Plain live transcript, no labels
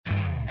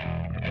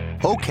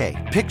Okay,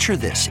 picture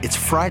this. It's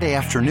Friday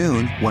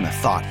afternoon when a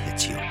thought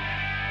hits you.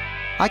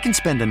 I can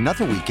spend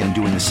another weekend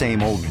doing the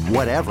same old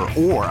whatever,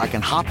 or I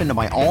can hop into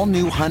my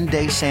all-new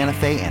Hyundai Santa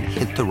Fe and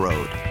hit the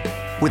road.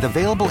 With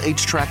available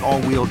H-Track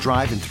all-wheel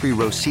drive and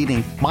 3-row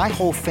seating, my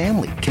whole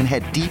family can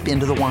head deep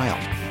into the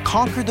wild.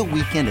 Conquer the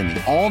weekend in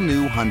the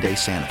all-new Hyundai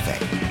Santa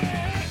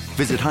Fe.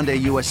 Visit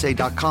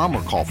HyundaiUSA.com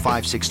or call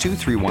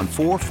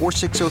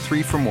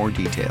 562-314-4603 for more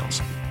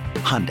details.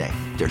 Hyundai,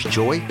 there's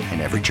joy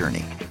in every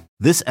journey.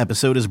 This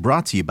episode is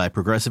brought to you by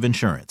Progressive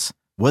Insurance.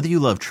 Whether you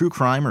love true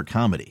crime or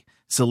comedy,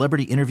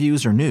 celebrity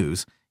interviews or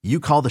news, you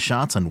call the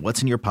shots on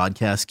what's in your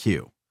podcast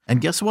queue. And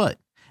guess what?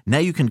 Now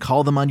you can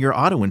call them on your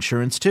auto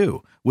insurance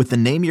too with the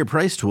Name Your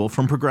Price tool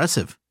from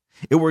Progressive.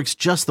 It works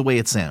just the way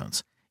it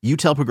sounds. You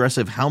tell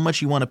Progressive how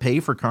much you want to pay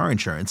for car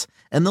insurance,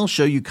 and they'll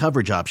show you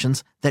coverage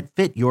options that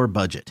fit your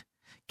budget.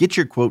 Get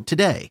your quote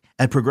today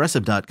at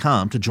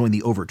Progressive.com to join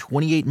the over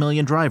 28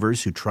 million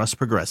drivers who trust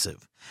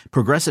Progressive.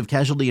 Progressive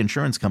Casualty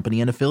Insurance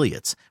Company and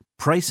Affiliates.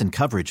 Price and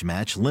coverage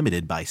match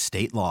limited by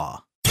state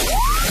law.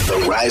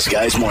 The Rise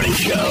Guys Morning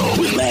Show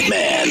with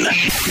Madman,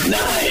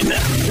 9,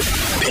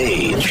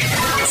 Paige,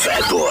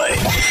 Fat Boy.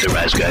 The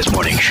Rise Guys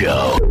Morning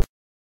Show.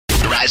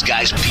 The Rise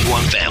Guys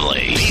P1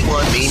 family.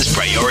 P1 means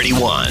priority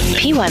one.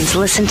 P1s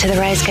listen to the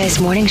Rise Guys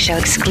Morning Show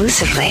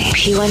exclusively.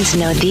 P1s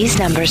know these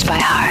numbers by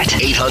heart.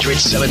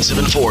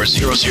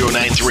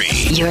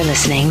 800-774-0093. You're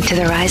listening to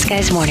the Rise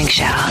Guys Morning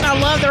Show. I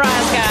love the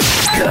Rise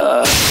Guys.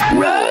 The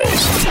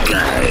Rise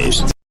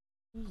Guys.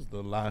 This is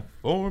the life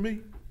for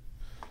me.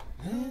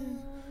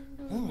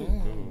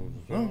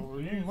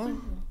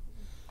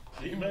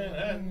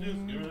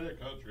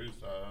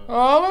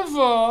 I'm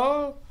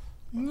far.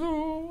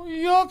 New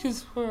York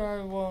is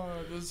where I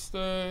want to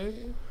stay.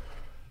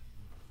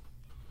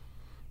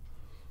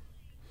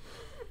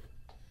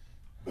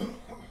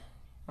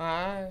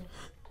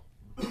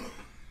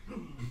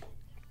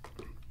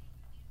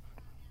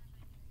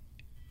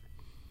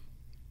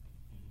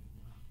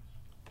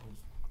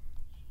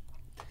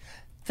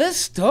 The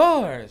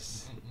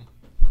stores.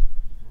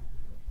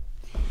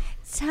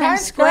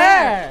 Times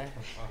Square.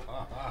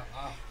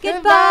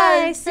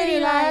 Goodbye, city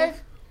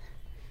life.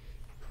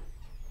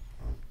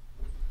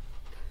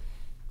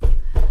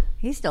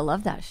 He still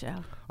loved that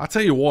show. I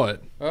tell you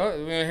what. Oh,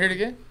 you want to hear it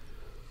again?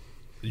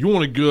 You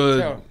want a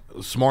good,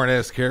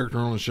 smart-ass character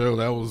on the show,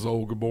 that was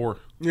old Gabor.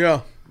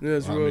 Yeah.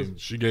 Yes, I mean,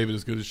 she gave it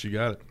as good as she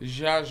got it.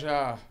 Zsa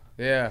Zsa.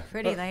 Yeah.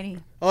 Pretty lady.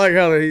 I like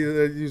how they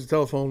used the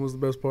telephone was the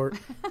best part.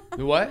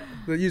 The what?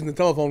 Using the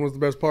telephone was the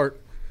best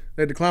part.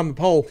 They had to climb the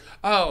pole.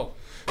 Oh.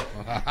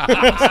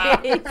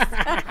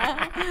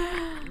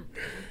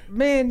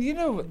 Man, you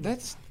know,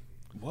 that's...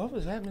 What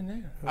was happening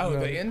there? Oh,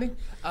 the ending?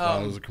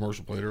 There was a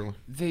commercial played earlier.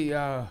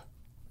 The,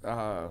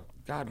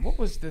 God, what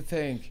was the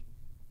thing?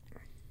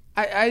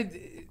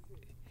 Okay,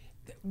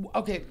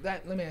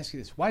 let me ask you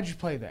this. Why'd you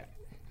play that?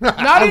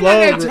 Not in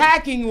an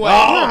attacking way.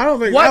 I don't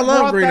think... I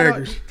love Green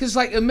Acres. Because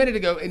like a minute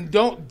ago, and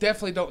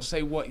definitely don't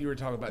say what you were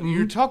talking about. Mm-hmm.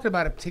 You're talking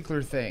about a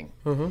particular thing.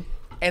 Mm-hmm.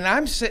 And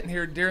I'm sitting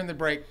here during the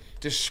break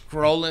just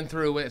scrolling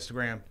through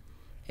Instagram.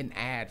 An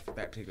ad for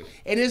that particular,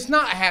 and it's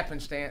not a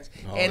happenstance,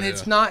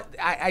 it's not.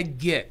 I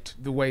get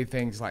the way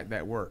things like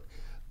that work,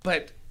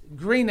 but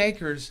Green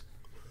Acres,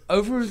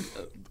 over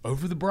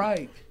the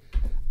break,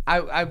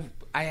 I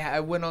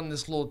went on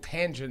this little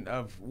tangent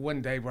of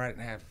one day where I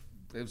didn't have.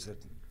 It was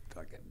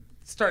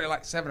started at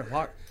like 7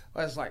 o'clock.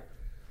 I was like,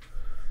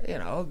 you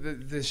know,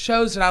 the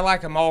shows that I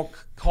like, I'm all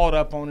caught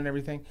up on and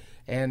everything,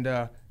 and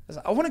I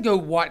want to go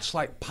watch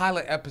like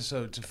pilot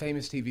episodes of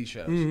famous TV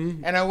shows,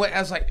 and I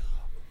was like.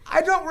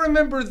 I don't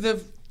remember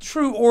the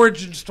true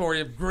origin story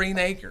of Green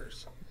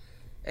Acres.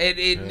 And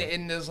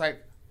it was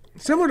like...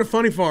 Similar to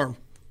Funny Farm.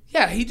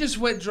 Yeah, he just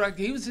went drunk.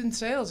 He was in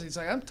sales. He's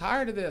like, I'm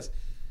tired of this.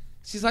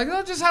 She's like,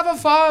 oh, just have a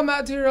farm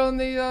out here on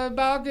the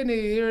balcony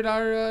here at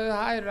our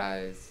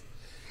high-rise.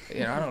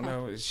 You know, I don't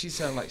know. She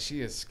sounded like she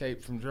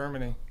escaped from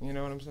Germany. You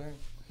know what I'm saying?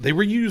 They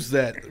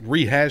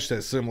rehashed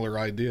that similar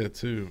idea,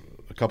 too,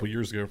 a couple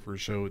years ago for a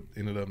show. It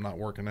ended up not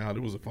working out.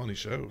 It was a funny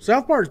show.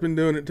 South Park's been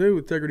doing it, too,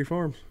 with Integrity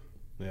Farms.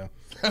 Yeah.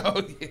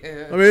 Oh,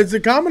 yeah. I mean, it's a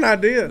common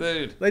idea.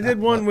 Dude. They did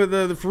one with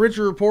the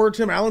Richard Report.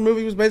 Tim Allen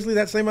movie was basically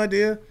that same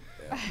idea.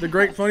 The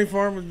Great Funny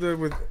Farm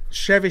with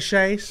Chevy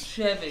Chase.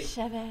 Chevy.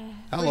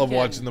 I love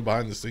watching the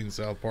behind-the-scenes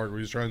South Park where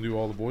he's trying to do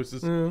all the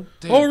voices. Dude,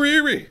 oh,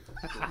 Riri!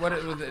 What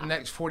the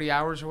next 40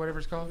 hours or whatever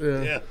it's called?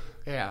 Yeah.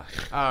 Yeah.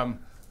 The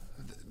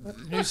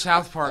new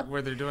South Park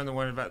where they're doing the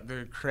one about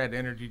the Cred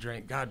energy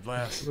drink. God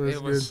bless.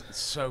 It was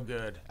so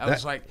good. I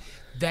was like,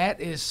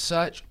 that is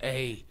such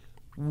a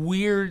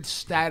weird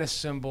status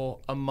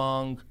symbol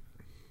among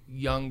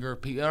younger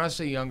people. When I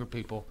say younger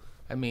people,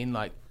 I mean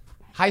like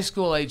high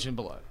school age and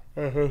below.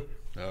 I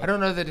don't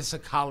know that it's a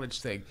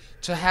college thing.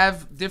 To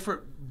have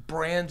different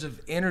brands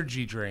of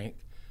energy drink,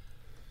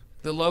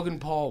 the Logan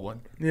Paul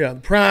one. Yeah,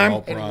 the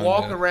Prime. And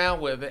walk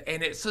around with it,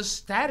 and it's a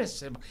status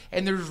symbol.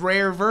 And there's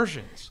rare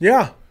versions.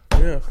 Yeah.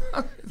 Yeah.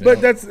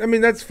 But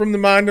that's from the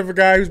mind of a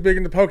guy who's big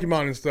into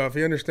Pokemon and stuff.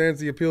 He understands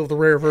the appeal of the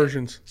rare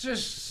versions.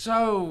 Just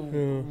so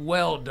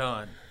well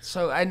done.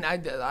 So I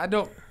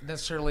don't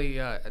necessarily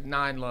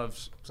Nine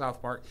loves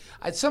South Park.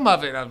 Some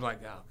of it I'm like,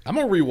 oh. I'm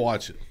gonna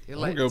rewatch it. I'm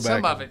Like, gonna go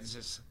back. some of it's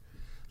just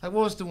like,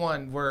 what was the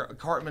one where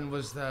Cartman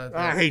was the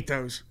I hate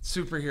those.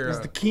 superhero? It's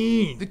the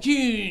King. The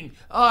Coon.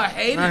 Oh, I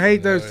hate it. I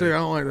hate those too. I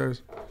don't like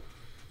those.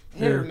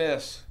 Hit or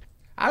miss.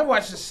 I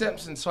watched The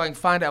Simpsons so I can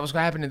find out what's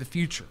going to happen in the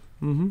future.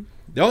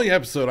 The only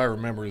episode I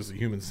remember is the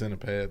Human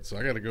Centipede, so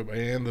I got to go back.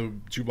 And the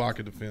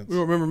Chewbacca defense. You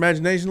don't remember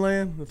Imagination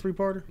Land, the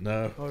 3-parter?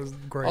 No. Oh, it was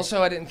great.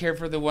 Also, I didn't care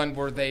for the one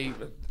where they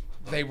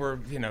were,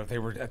 they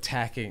were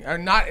attacking, or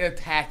not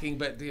attacking,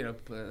 but,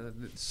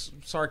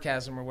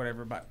 sarcasm or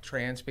whatever about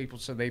trans people,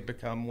 so they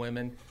become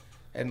women.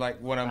 And, like,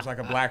 one of them's like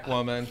a black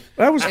woman.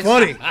 That was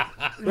funny.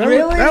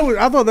 Really?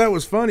 I thought that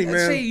was funny,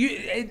 man.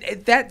 See,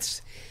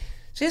 that's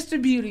just the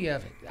beauty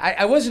of it.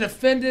 I wasn't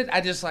offended.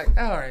 I just like,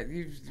 all right,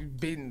 you've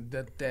beaten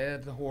the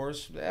dead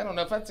horse. I don't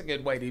know if that's a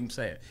good way to even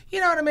say it.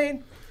 You know what I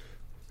mean?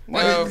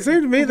 No. It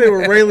seemed to me they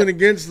were railing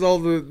against all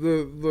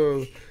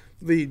the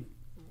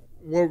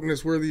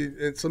wokeness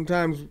where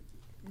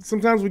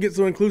sometimes we get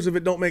so inclusive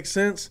it don't make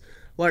sense.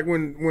 Like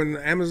when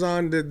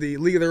Amazon did the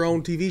League of Their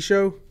Own TV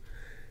show.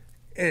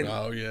 And,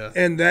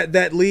 and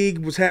that league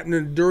was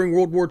happening during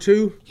World War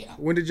II. Yeah.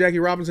 When did Jackie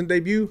Robinson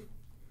debut?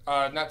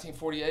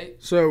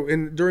 1948. So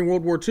during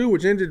World War II,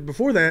 which ended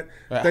before that,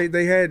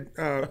 they had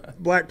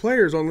black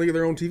players on League of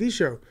Their Own TV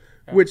show,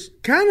 which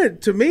kind of,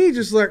 to me,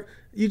 just like,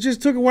 you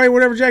just took away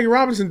whatever Jackie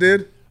Robinson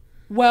did.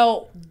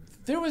 Well,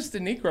 there was the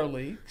Negro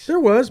Leagues. There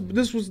was, but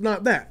this was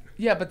not that.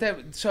 Yeah, but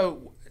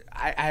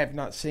I have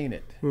not seen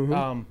it.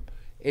 Mm-hmm.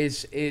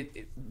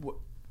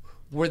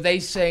 Were they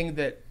saying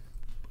that?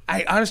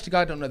 I honest to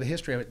God don't know the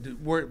history of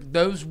it. Were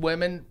those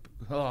women?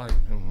 Well,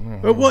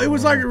 it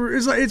was like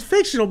it's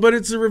fictional, but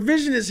it's a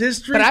revisionist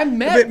history. But I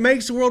met that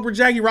makes a world where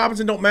Jackie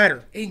Robinson don't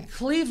matter. In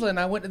Cleveland,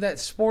 I went to that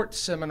sports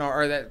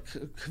seminar or that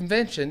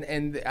convention,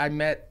 and I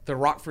met the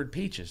Rockford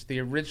Peaches, the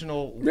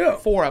original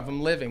 4 of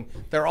them living.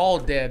 They're all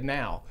dead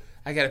now.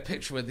 I got a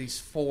picture with these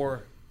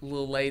 4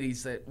 little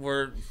ladies that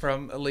were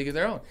from A League of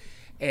Their Own,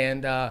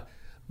 and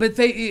but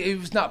it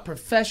was not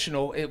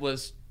professional. It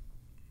was,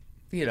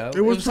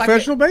 it was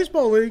professional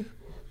baseball league.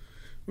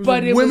 It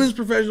was women's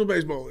professional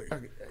baseball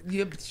league.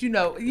 Yeah, but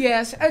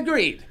yes,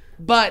 agreed.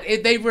 But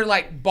they were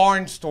like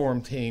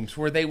barnstorm teams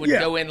where they would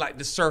go in like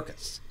the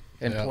circus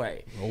and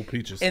play. Old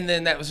Peaches. And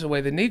then that was the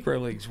way the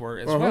Negro Leagues were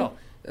as well.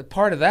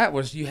 Part of that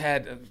was you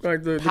had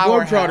like the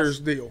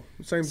Globetrotters deal.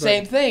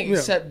 Same thing.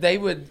 Except they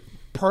would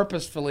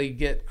purposefully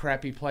get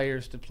crappy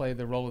players to play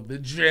the role of the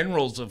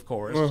generals, of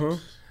course.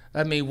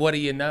 I mean, what do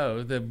you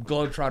know? The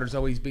Globetrotters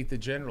always beat the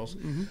Generals.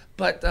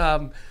 But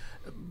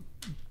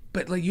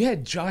like you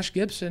had Josh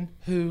Gibson,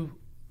 who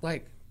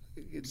like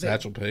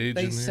Satchel Paige.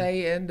 They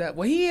say,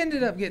 he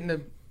ended up getting a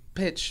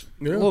pitch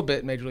a little bit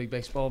in Major League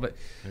Baseball, but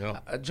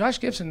Josh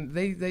Gibson,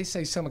 they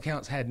say some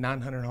accounts had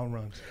 900 home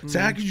runs. So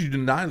how could you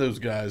deny those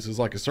guys as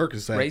like a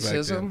circus act?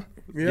 Racism.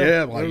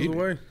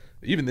 Like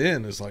even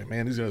then, it's like,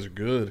 man, these guys are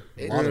good.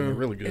 A lot of them are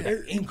really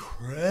good.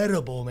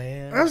 Incredible,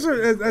 man.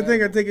 I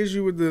think I take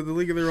issue with the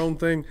League of Their Own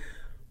thing.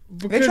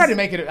 They try to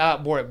make it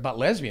more about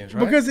lesbians,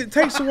 right? Because it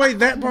takes away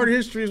that part of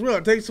history as well.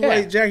 It takes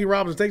away Jackie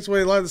Robinson, takes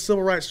away a lot of the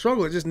civil rights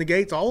struggle. It just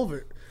negates all of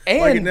it. And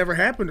like it never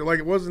happened, or like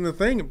it wasn't a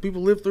thing, and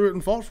people lived through it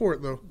and fought for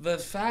it, though. The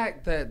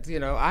fact that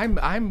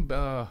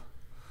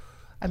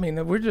I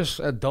mean, we're just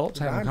adults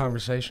having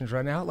conversations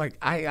right now. Like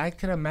I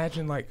can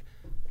imagine, like,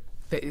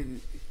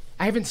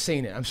 I haven't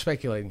seen it. I'm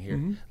speculating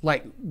here.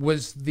 Like,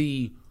 was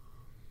the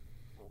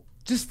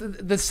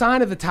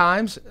sign of the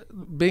times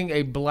being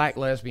a black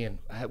lesbian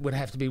would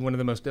have to be one of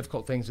the most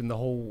difficult things in the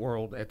whole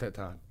world at that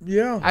time.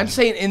 Yeah, I'm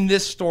saying in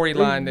this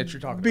storyline that you're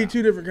talking about. Be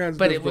 2 different kinds.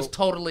 But it was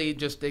totally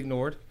just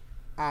ignored.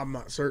 I'm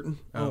not certain.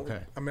 Okay.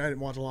 I mean, I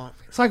didn't watch a lot.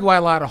 It's like why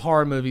a lot of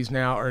horror movies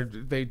now are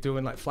they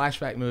doing like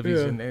flashback movies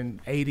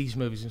and 80s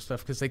movies and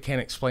stuff because they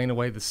can't explain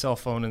away the cell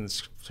phone and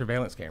the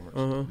surveillance cameras,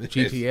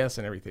 GPS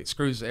and everything. It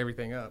screws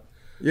everything up.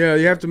 Yeah,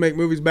 you have to make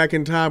movies back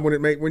in time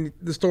when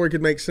the story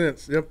could make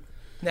sense. Yep.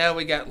 Now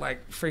we got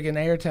like freaking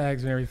air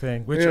tags and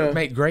everything, which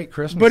make great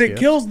Christmas But gifts. It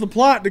kills the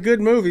plot to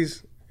good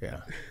movies.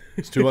 Yeah.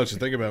 It's too much to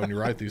think about when you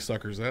write these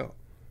suckers out.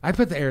 I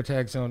put the air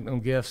tags on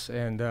gifts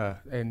and I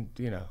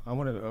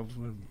want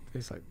to.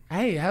 It's like,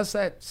 hey, how's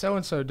that so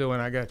and so doing?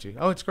 I got you.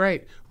 Oh, it's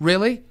great.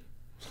 Really?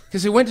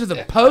 Because it went to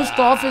the post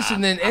office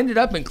and then ended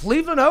up in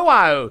Cleveland,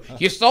 Ohio.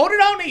 You sold it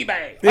on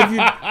eBay.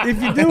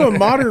 If you do a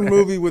modern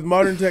movie with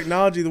modern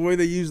technology, the way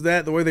they use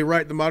that, the way they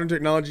write the modern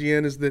technology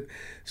in, is that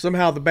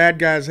somehow the bad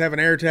guys have an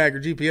air tag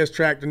or GPS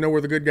track to know where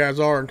the good guys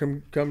are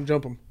and come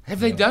jump them. Have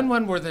they done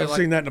one where they're I've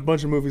seen that in a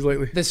bunch of movies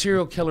lately. The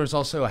serial killer is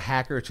also a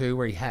hacker too,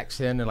 where he hacks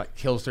in and like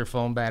kills their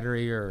phone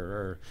battery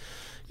or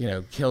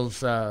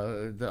kills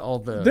all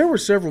the. There were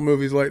several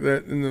movies like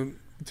that in the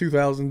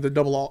 2000s, the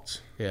double aughts.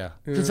 Yeah,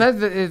 because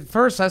at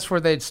first that's where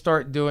they'd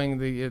start doing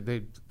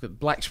the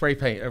black spray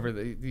paint over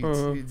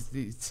you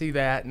see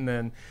that, and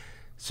then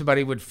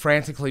somebody would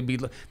frantically be,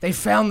 they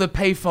found the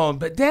payphone,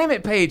 but damn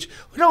it, Paige,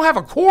 we don't have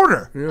a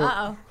quarter.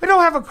 Uh-oh. We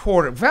don't have a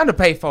quarter. We found a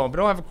payphone, but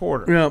don't have a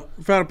quarter. Yeah,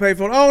 found a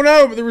payphone. Oh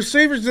no, but the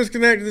receiver's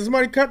disconnected.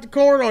 Somebody cut the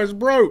cord on. It's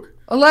broke.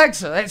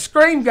 Alexa, that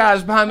scream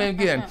guy's behind me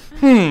again.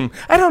 I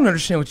don't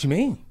understand what you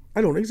mean.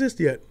 I don't exist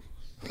yet.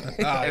 Oh,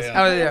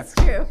 yeah. That's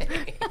true.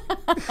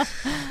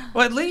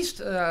 Well, at least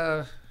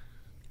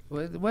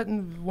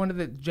wasn't one of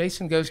the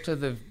Jason goes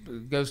to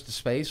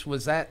space?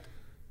 Was that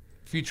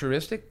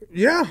futuristic?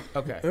 Yeah.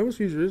 Okay. That was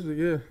futuristic.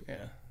 Yeah.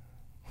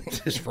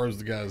 Just froze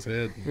the guy's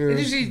head.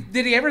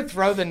 Did he ever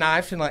throw the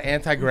knife in like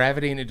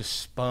anti-gravity and it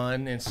just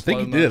spun in I slow think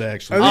he motion? did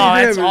actually.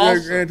 I that's think he did have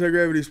awesome. an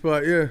anti-gravity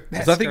spot. Yeah.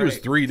 'Cause I think it was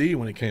great. 3D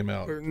when it came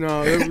out.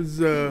 No, it was.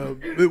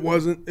 It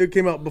wasn't. It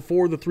came out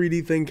before the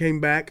 3D thing came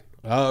back.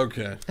 Oh,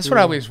 okay. That's what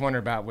I always wonder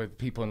about with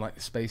people in like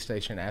the space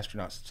station,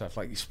 astronauts and stuff.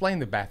 Like, explain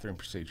the bathroom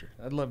procedure.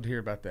 I'd love to hear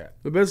about that.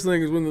 The best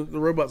thing is when the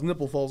robot's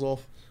nipple falls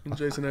off in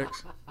Jason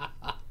X.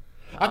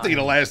 I think in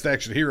the Last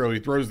Action Hero, he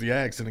throws the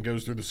axe and it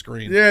goes through the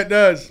screen. Yeah, it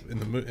does. In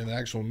the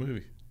actual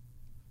movie.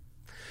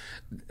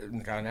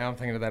 God, now I'm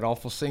thinking of that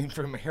awful scene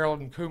from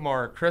Harold and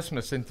Kumar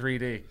Christmas in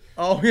 3D.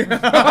 Oh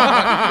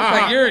yeah.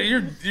 Like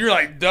you're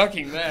like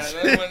ducking that.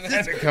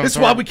 That's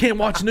why we can't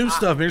watch new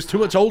stuff. There's too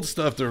much old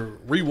stuff to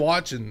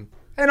rewatch and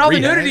all the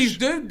rehash. nudities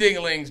do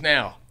dinglings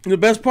now. The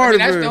best I part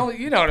mean, of that's it. the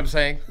only, you know what I'm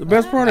saying. The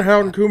best part of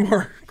Harold and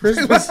Kumar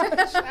Christmas.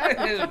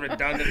 That is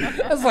redundant.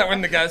 That's like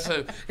when the guy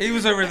said he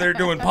was over there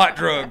doing pot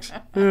drugs.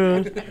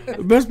 The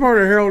best part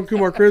of Harold and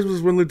Kumar Christmas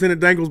is when Lieutenant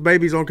Dangle's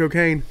baby's on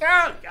cocaine.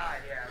 Oh God,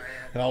 yeah,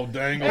 man. Oh,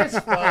 dangle. That's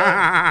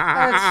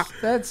fun.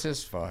 That's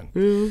just fun.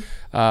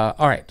 All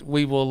right,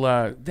 we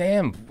will.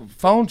 Damn,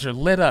 phones are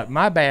lit up.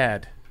 My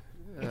bad.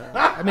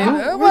 I mean,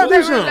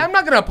 I'm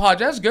not going to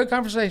apologize. It's a good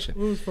conversation.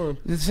 It was fun.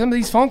 Some of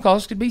these phone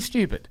calls could be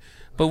stupid.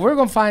 But we're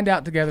going to find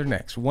out together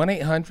next.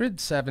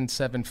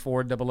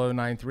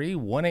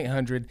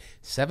 1-800-774-0093.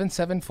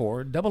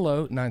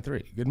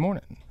 1-800-774-0093. Good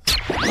morning.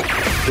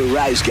 The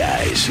Rise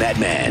Guys,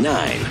 Batman,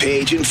 9,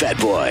 Paige, and Fat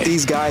Boy.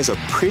 These guys are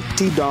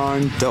pretty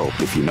darn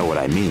dope, if you know what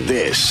I mean.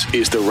 This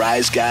is the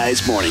Rise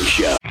Guys Morning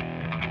Show.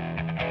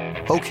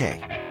 Okay,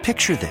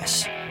 picture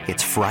this.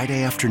 It's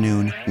Friday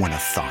afternoon when a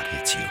thought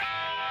hits you.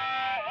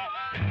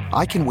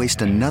 I can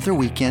waste another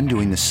weekend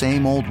doing the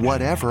same old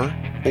whatever,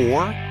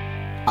 or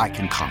I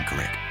can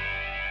conquer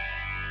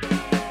it.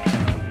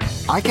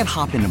 I can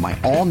hop into my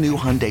all-new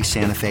Hyundai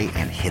Santa Fe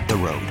and hit the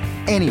road.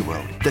 Any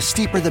road. The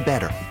steeper, the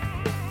better.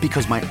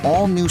 Because my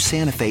all-new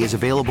Santa Fe is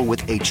available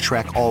with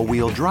H-Track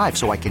all-wheel drive,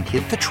 so I can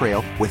hit the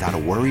trail without a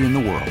worry in the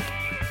world.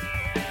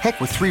 Heck,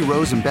 with 3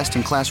 rows and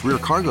best-in-class rear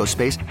cargo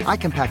space, I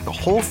can pack the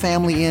whole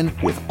family in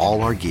with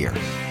all our gear.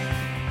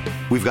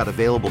 We've got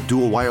available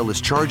dual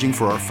wireless charging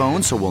for our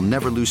phones, so we'll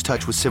never lose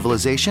touch with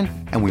civilization,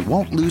 and we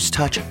won't lose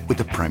touch with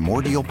the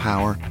primordial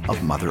power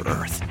of Mother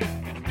Earth.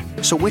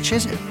 So which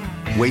is it?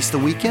 Waste the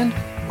weekend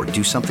or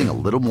do something a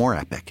little more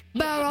epic?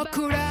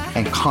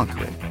 And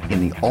conquer it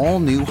in the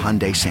all-new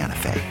Hyundai Santa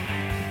Fe.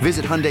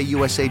 Visit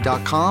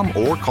HyundaiUSA.com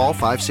or call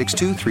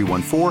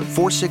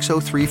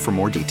 562-314-4603 for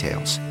more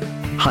details.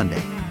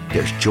 Hyundai,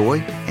 there's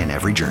joy in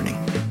every journey.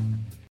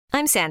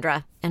 I'm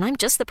Sandra, and I'm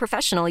just the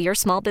professional your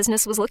small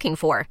business was looking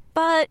for.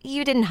 But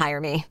you didn't hire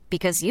me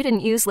because you didn't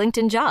use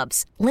LinkedIn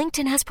Jobs.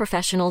 LinkedIn has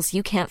professionals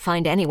you can't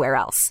find anywhere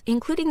else,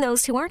 including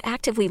those who aren't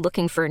actively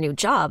looking for a new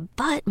job,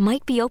 but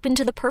might be open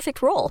to the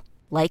perfect role,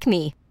 like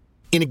me.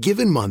 In a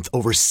given month,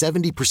 over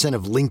 70%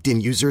 of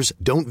LinkedIn users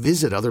don't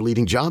visit other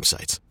leading job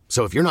sites.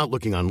 So if you're not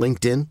looking on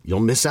LinkedIn, you'll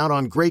miss out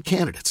on great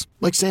candidates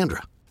like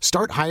Sandra.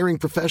 Start hiring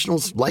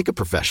professionals like a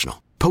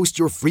professional. Post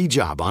your free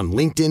job on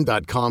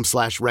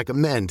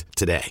linkedin.com/recommend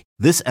today.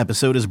 This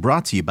episode is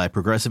brought to you by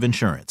Progressive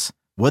Insurance.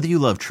 Whether you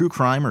love true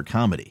crime or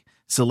comedy,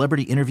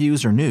 celebrity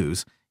interviews or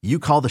news, you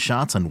call the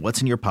shots on what's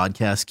in your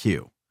podcast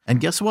queue. And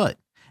guess what?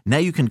 Now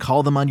you can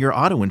call them on your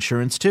auto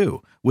insurance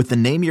too with the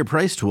Name Your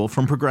Price tool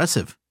from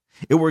Progressive.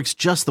 It works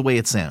just the way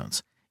it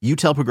sounds. You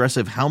tell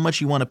Progressive how much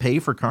you want to pay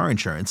for car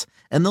insurance,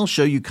 and they'll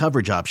show you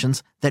coverage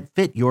options that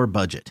fit your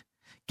budget.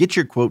 Get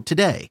your quote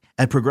today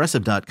at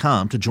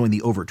Progressive.com to join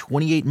the over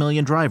 28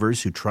 million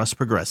drivers who trust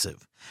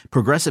Progressive.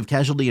 Progressive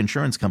Casualty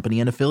Insurance Company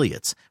and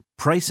Affiliates.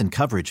 Price and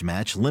coverage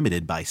match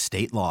limited by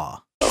state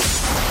law.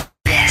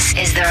 This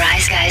is the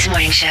Rise Guys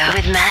Morning Show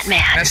with Matt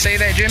Man. Can I say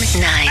that, Jimmy?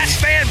 9. I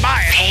stand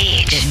by it.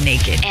 Paige. Get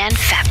naked. And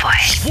Fat Boy.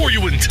 Swore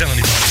you wouldn't tell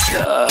anybody.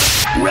 The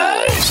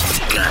Rise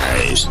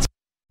Guys.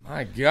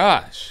 My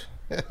gosh.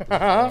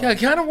 I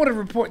kind of want to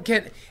report.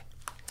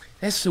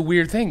 That's the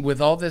weird thing with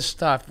all this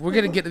stuff. We're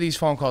going to get to these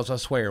phone calls, I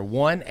swear.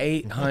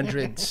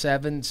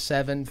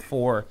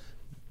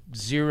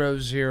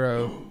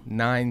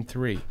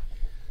 1-800-774-0093.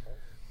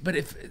 But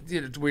if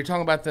we're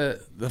talking about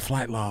the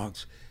flight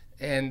logs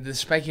and the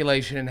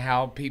speculation and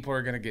how people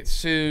are going to get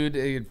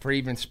sued for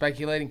even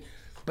speculating.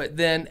 But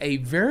then a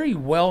very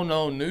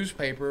well-known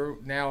newspaper,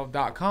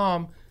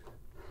 now.com,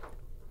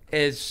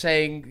 is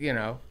saying,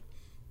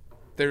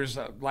 there's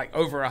like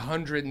over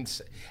 100,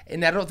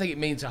 and I don't think it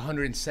means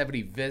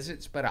 170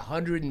 visits, but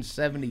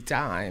 170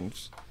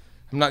 times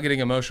I'm not getting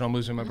emotional. I'm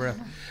losing my breath.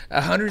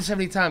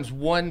 170 times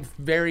one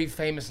very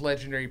famous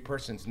legendary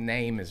person's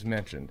name is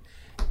mentioned.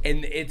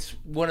 And it's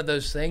one of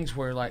those things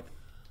where, like,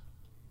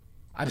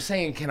 I'm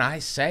saying, can I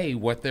say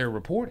what they're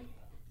reporting?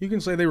 You can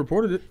say they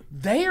reported it.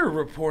 They are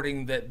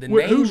reporting that the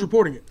Wait, name... Who's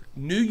reporting it?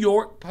 New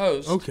York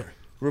Post. Okay.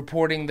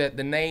 Reporting that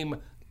the name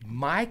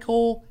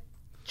Michael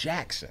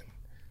Jackson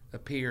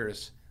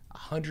appears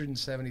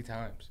 170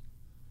 times.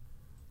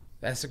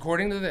 That's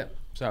according to them.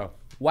 So,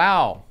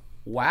 wow.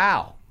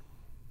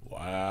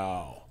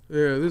 Yeah,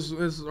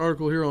 this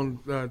article here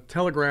on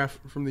Telegraph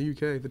from the UK.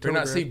 The Do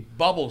Telegraph. not see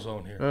bubbles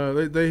on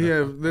here. They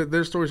have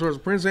their story starts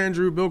with Prince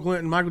Andrew, Bill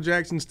Clinton, Michael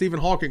Jackson, Stephen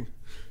Hawking.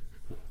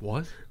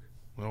 What?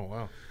 Oh,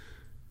 wow.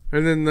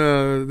 And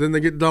then they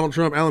get Donald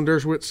Trump, Alan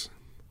Dershowitz.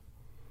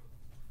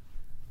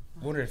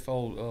 I wonder if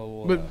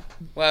But-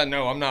 well,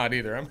 no, I'm not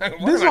either.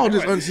 This is all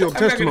just unsealed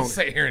I'm not testimony. going to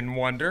sit here and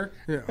wonder.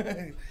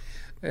 Yeah.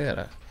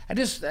 Yeah. I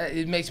just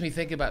it makes me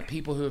think about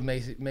people who have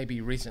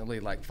maybe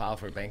recently like filed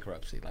for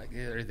bankruptcy, like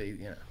are they,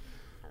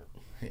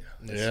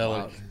 it's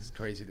wild. It's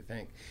crazy to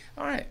think.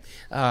 All right,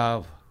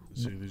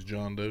 See who these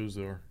John Does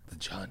are. the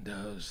John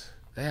Does,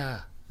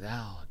 yeah,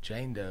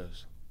 Jane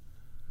Does.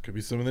 Could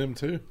be some of them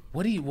too.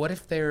 What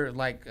if they're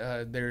like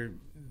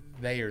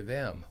they or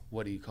them?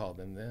 What do you call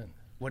them then?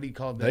 What do you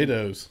call them? They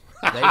Does.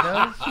 They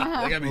Does.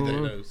 They gotta be They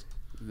Does.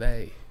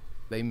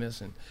 They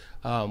missing.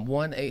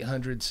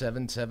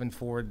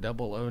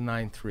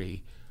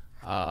 1-800-774-0093.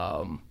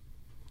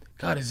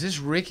 God, is this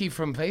Ricky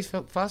from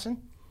Facebook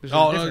fussing? Is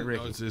Oh, different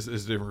no, Ricky? it's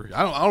different Ricky.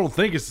 I don't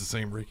think it's the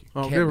same Ricky.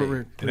 Oh, Can't different be.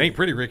 Rick. It ain't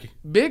pretty Ricky.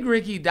 Big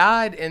Ricky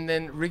died, and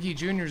then Ricky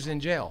Jr.'s in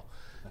jail.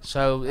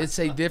 So it's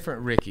a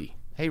different Ricky.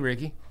 Hey,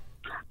 Ricky.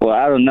 Well,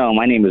 I don't know.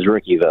 My name is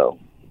Ricky, though.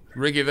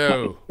 Ricky,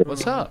 though.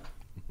 What's up?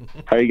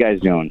 How are you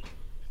guys doing?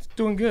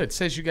 Doing good.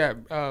 Says you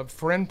got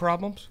friend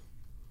problems?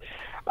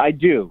 I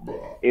do.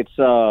 It's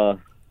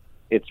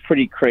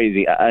pretty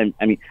crazy. I mean,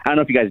 I don't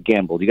know if you guys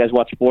gamble. Do you guys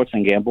watch sports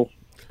and gamble?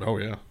 Oh,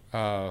 yeah.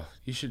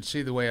 You should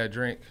see the way I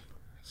drink.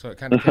 So it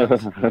kind of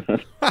counts.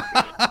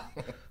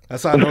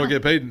 That's how I know I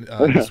get paid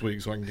this week,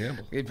 so I can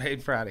gamble. Get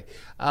paid Friday.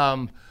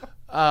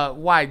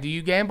 Why? Do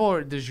you gamble,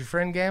 or does your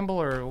friend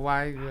gamble, or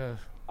why?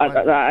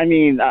 I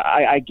mean,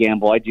 I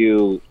gamble. I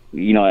do,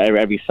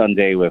 every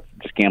Sunday with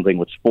just gambling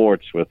with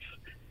sports, with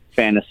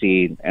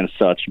fantasy and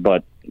such.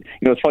 But,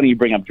 it's funny you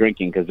bring up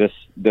drinking because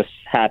this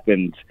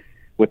happened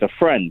with a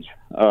friend,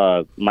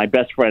 my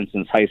best friend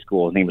since high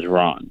school. His name is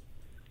Ron.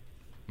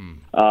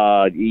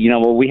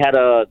 We had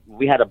a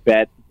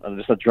bet,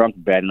 just a drunk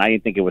bet, and I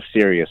didn't think it was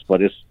serious, but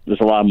there's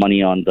a lot of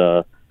money on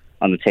the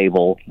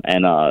table,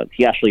 and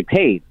he actually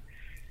paid.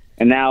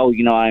 And now,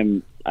 I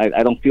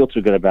don't feel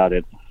too good about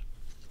it.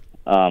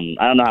 I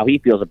don't know how he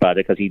feels about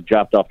it because he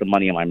dropped off the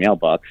money in my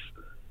mailbox.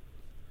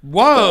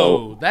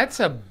 Whoa, that's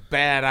a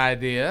bad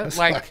idea.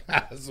 Like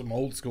That's some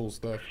old school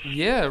stuff.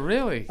 Yeah,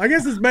 really. I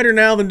guess it's better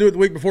now than do it the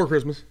week before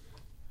Christmas.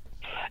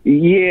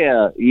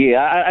 Yeah.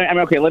 I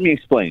mean, okay, let me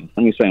explain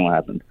what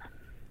happened.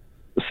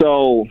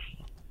 So,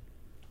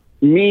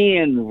 me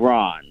and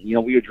Ron,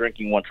 we were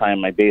drinking one time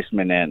in my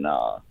basement, and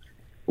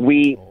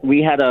we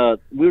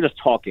were just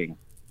talking.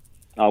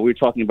 We were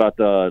talking about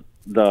the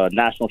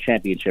national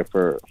championship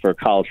for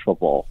college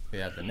football.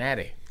 Yeah, the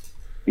Natty.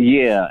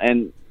 Yeah,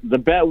 and the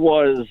bet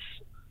was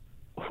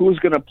who's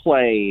going to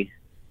play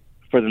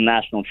for the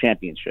national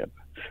championship.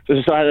 So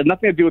it had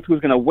nothing to do with who's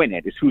going to win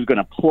it. It's who's going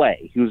to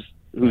play. Who's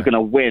going to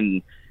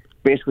win,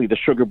 basically the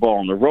Sugar Bowl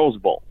and the Rose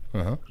Bowl.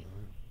 Uh-huh.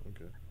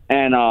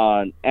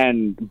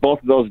 And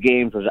both of those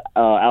games was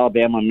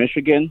Alabama and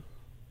Michigan,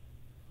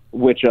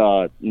 which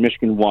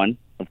Michigan won,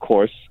 of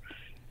course,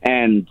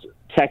 and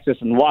Texas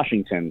and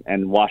Washington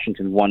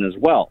won as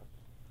well.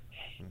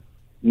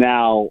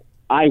 Now,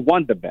 I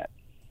won the bet.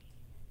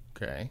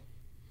 Okay.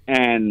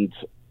 And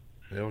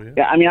Hell yeah.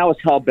 yeah, I mean, I was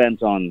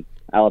hell-bent on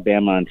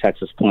Alabama and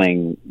Texas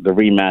playing the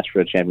rematch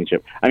for the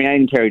championship. I mean, I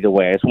didn't carry it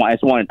away. I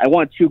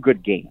wanted two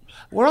good games.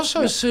 We're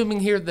also assuming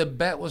here the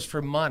bet was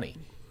for money.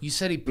 You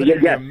said he put it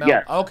in your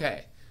mailbox. Okay.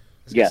 I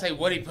was going to say,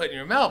 what did he put in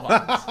your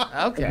mailbox?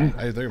 Okay.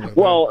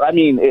 Well, I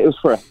mean, it was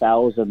for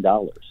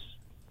 $1,000.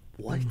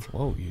 What?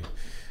 Whoa, you.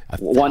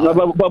 But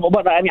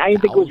I mean, I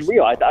didn't think it was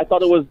real. I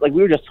thought it was like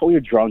we were just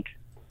totally drunk.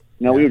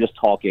 We were just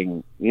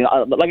talking.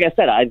 Like I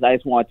said, I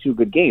just wanted two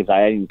good games.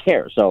 I didn't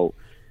care. So,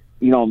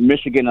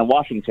 Michigan and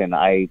Washington,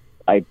 I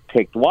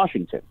picked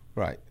Washington.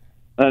 Right.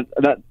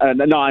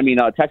 No, I mean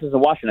Texas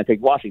and Washington, I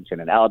picked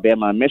Washington, and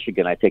Alabama and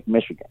Michigan, I picked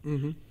Michigan.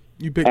 Mm-hmm.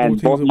 You picked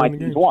and both my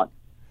teams won.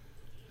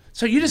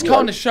 So you're just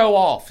calling the show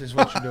off, is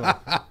what you're doing.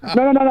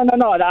 No.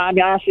 I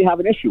mean, I actually have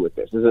an issue with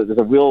this. There's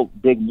a real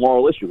big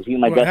moral issue. He's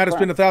my best How to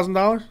friend. spend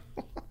 $1,000?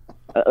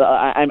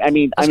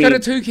 Let's go to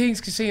Two Kings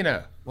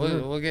Casino.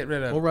 We'll get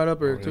rid of it. We'll ride up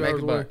there 2 hours a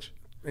away. bunch.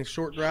 A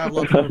short drive,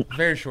 lot of fun.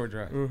 Very short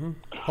drive. Mm-hmm.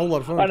 Whole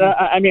lot of fun.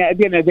 I mean, at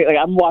the end of the day,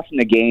 I'm watching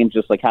the game,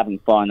 just like having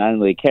fun. I don't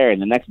really care.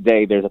 And the next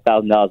day, there's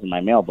 $1,000 in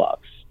my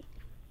mailbox,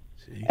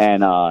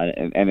 and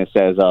it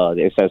says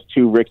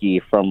to Ricky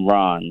from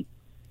Ron,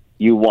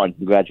 you won.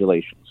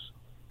 Congratulations.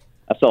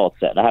 That's all it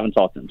said. I haven't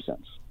talked to him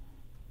since.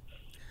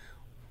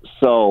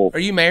 So, are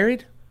you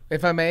married?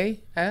 if I may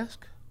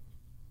ask?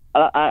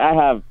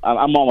 I'm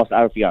almost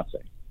out of fiance.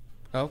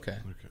 Okay.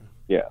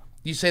 Yeah.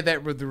 You say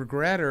that with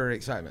regret or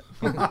excitement?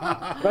 No,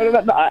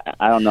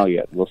 I don't know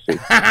yet. We'll see.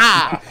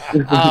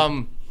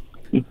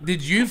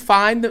 Did you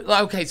find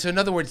okay, so in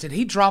other words, did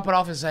he drop it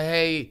off and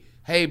say,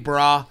 hey,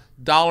 brah,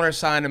 $!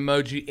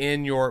 Emoji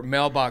in your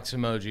mailbox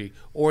emoji,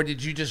 or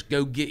did you just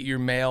go get your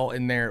mail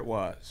and there it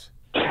was?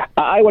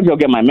 I went to go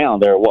get my mail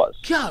and there it was.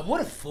 God,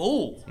 what a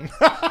fool.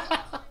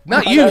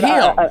 Not you, him.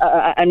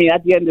 I mean,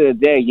 at the end of the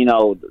day,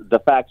 the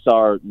facts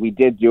are we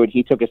did do it.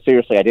 He took it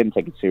seriously. I didn't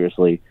take it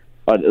seriously.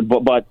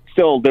 But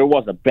still, there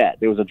was a bet.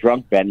 There was a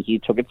drunk bet, and he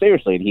took it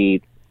seriously.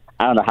 And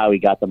I don't know how he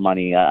got the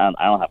money. I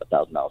don't have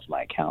 $1,000 in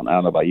my account. I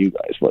don't know about you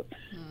guys, but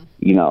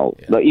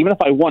like, even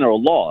if I won or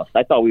lost,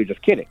 I thought we were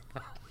just kidding.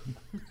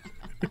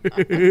 Like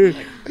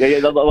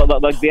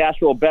the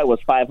actual bet was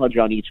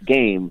 $500 on each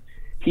game.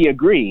 He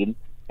agreed,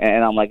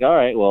 and I'm like, all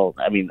right. Well,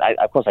 I mean,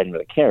 of course I didn't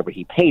really care, but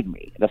he paid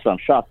me. That's what I'm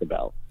shocked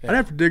about. I'd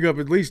have to dig up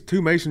at least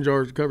 2 mason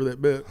jars to cover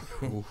that bet.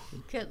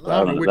 Good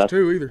I don't know which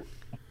 2 either.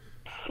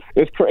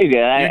 It's crazy.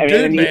 I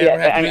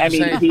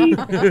mean, he.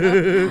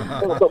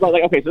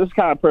 Like, okay, so this is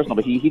kind of personal,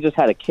 but he just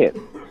had a kid.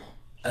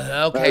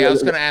 Okay, I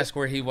was going to ask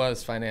where he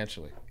was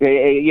financially.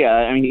 Yeah,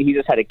 I mean, he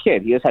just had a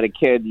kid.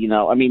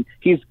 I mean,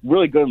 he's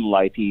really good in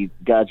life. He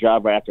got a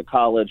job right after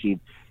college. He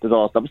does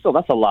all that stuff. But still,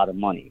 that's a lot of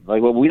money.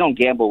 Like, we don't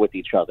gamble with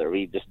each other.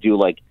 We just do,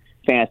 like,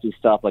 fancy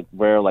stuff, like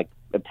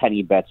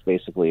penny bets,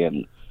 basically.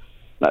 And,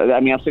 I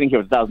mean, I'm sitting here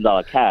with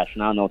 $1,000 cash,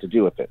 and I don't know what to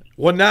do with it.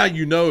 Well, now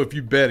you know if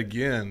you bet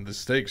again, the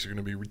stakes are going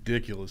to be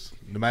ridiculous.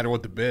 No matter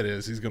what the bet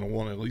is, he's going to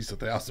want at least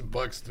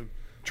 $1,000 to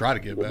try to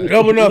get back.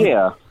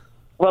 Yeah.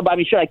 Well, but I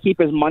mean, should I keep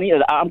his money?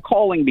 I'm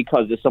calling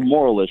because it's a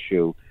moral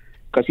issue.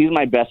 Because he's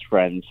my best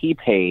friend. He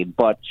paid,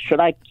 but should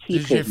I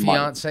keep his money? Does your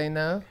fiance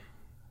know?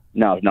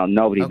 No,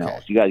 nobody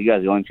knows. You guys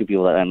are the only 2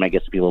 people that I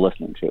guess people are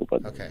listening to.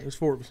 But okay, there's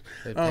 4 of us.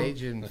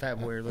 Paige and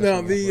Fat Boy are no,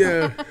 listening.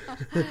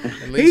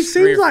 At least he seems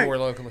 3 or 4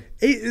 like locally.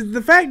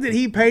 The fact that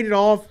he paid it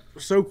off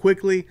so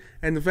quickly,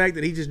 and the fact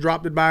that he just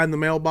dropped it by in the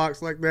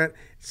mailbox like that, it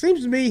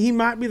seems to me he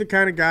might be the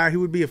kind of guy who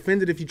would be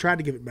offended if you tried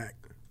to give it back.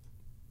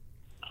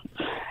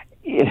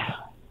 Yeah.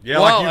 Yeah,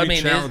 well, like I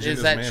mean,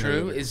 is that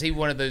true? Is he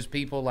one of those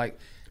people, like,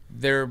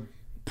 their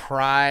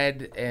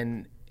pride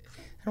and,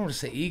 I don't want to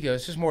say ego,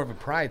 it's just more of a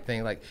pride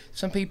thing. Like,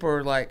 some people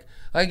are like,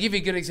 I'll give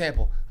you a good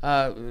example.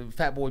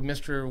 Fat Boy,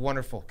 Mr.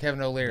 Wonderful,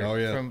 Kevin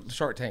O'Leary from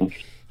Shark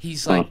Tank.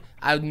 He's like,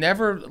 I would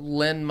never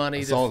lend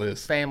money to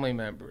family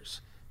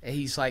members.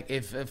 He's like,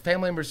 if a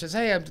family member says,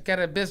 hey, I've got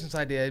a business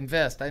idea,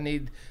 invest, I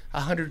need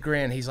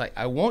 $100,000. He's like,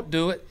 I won't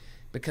do it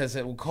because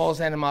it will cause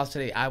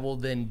animosity. I will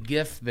then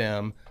gift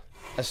them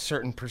a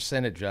certain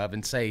percentage of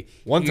and say,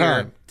 one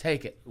time,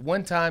 take it.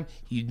 One time,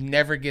 you'd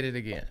never get it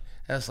again.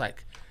 And it's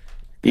like,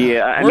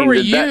 yeah, where were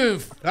you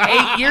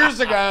 8 years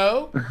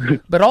ago?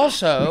 But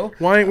also,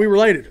 why ain't we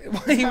related?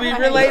 Why ain't we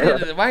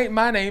related? Why ain't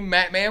my name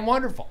Matt Man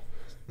Wonderful?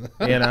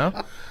 You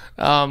know,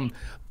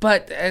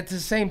 but at the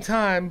same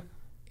time,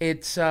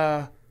 it's.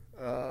 I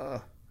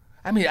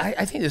mean,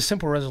 I think the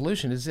simple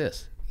resolution is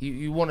this: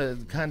 you want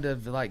to kind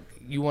of like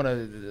you want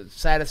to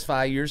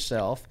satisfy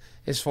yourself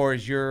as far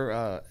as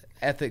your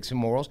ethics and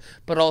morals,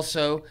 but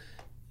also,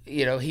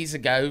 he's a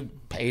guy who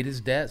paid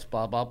his debts,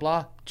 blah blah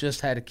blah.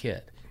 Just had a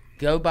kid.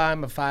 Go buy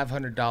him a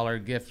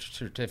 $500 gift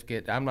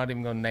certificate. I'm not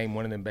even going to name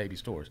one of them baby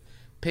stores.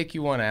 Pick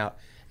you one out,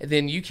 and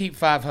then you keep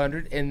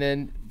 $500, and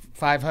then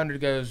 $500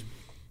 goes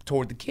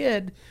toward the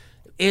kid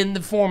in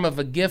the form of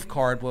a gift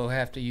card. We'll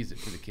have to use it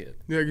for the kid.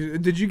 Yeah.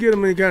 Did you get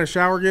him any kind of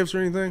shower gifts or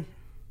anything?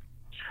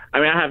 I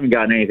mean, I haven't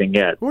gotten anything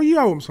yet. Well, you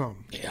owe him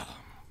something. Yeah.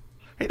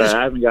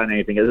 I haven't gotten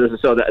anything.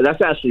 So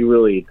that's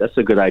actually that's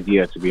a good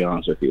idea, to be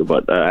honest with you.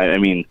 But I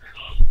mean,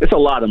 it's a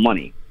lot of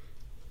money.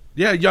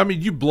 Yeah, I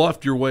mean, you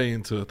bluffed your way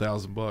into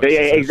 $1,000. Yeah,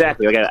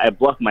 exactly. Like I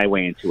bluffed my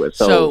way into it.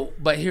 So,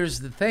 but here's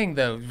the thing,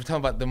 though. We're talking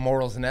about the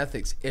morals and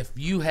ethics. If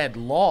you had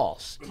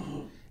lost,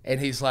 and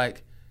he's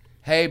like,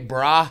 "Hey,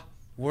 brah,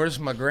 where's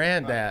my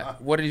granddad?"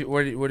 What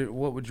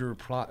would your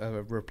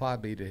reply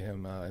be to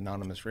him,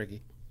 Anonymous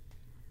Ricky?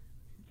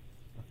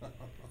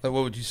 Like,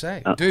 what would you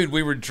say? Dude,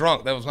 we were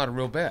drunk. That was not a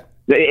real bet.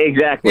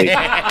 Exactly.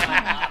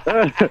 That's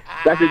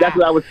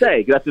what I would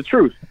say. That's the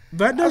truth.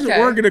 That doesn't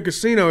work at a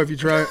casino if you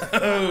try it.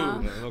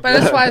 But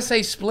that's why I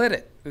say split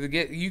it.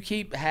 You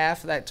keep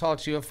half. That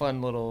talks you a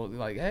fun little,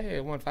 like, hey, I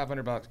won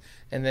 $500,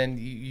 and then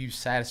you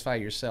satisfy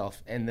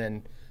yourself, and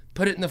then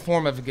put it in the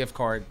form of a gift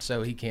card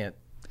so he can't,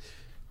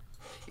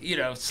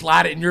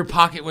 slide it in your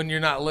pocket when you're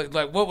not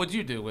like. What would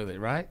you do with it,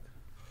 right?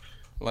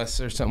 Unless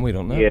there's something we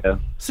don't know. Yeah.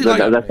 See,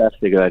 that's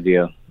actually a good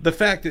idea. The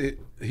fact that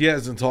he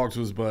hasn't talked to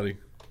his buddy.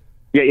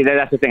 Yeah,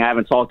 that's the thing. I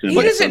haven't talked to him.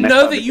 He doesn't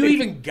know that you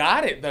even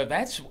got it, though.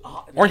 That's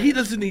or he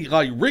doesn't.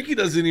 Ricky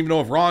doesn't even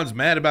know if Ron's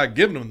mad about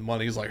giving him the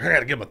money. He's like, I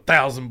got to give him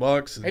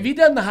 $1,000. Have you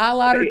done the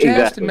highlighter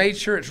test and made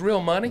sure it's real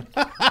money?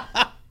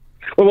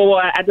 Well,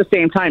 at the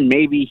same time,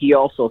 maybe he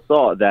also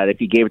thought that if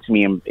he gave it to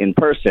me in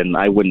person,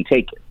 I wouldn't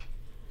take it.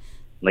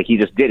 Like he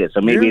just did it,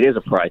 so maybe it is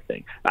a pride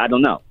thing. I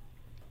don't know.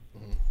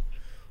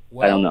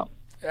 Well, I don't know.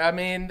 I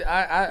mean,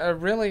 I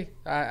really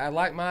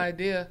like my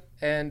idea,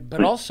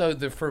 but also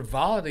the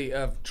frivolity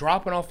of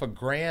dropping off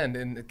 $1,000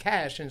 in the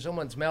cash in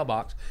someone's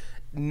mailbox,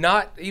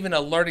 not even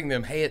alerting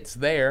them, hey, it's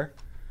there,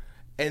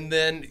 and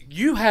then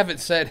you haven't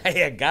said,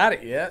 hey, I got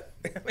it yet.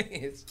 I mean,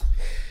 it's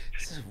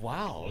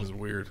wow. It was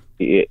weird.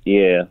 Yeah.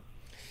 You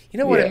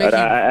know what? It makes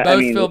you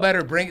both feel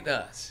better. Bring it to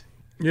us.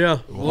 Yeah,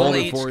 we'll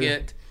each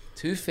get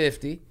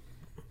 $250,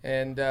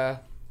 and Pedro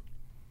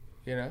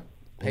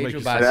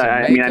buys some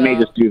makeup. I may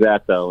just do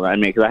that though.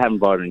 Because I haven't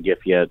bought a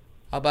gift yet.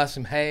 I'll buy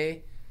some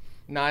hay.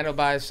 Nine will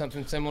buy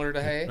something similar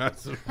to hay.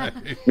 That's right.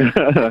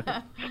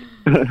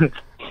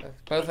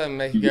 Both of them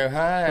make you go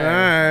hi. All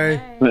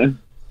right.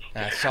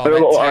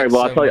 Well,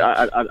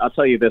 I'll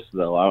tell you this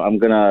though. I'm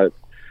gonna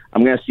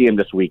see him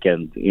this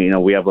weekend.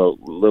 We have a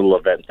little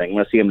event thing. I'm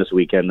gonna see him this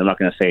weekend. I'm not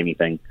gonna say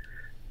anything.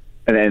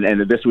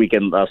 And this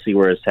weekend I'll see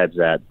where his head's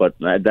at. But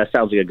that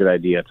sounds like a good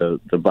idea to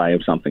buy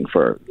him something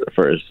for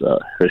his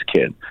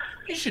kid.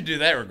 You should do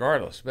that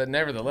regardless. But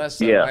nevertheless,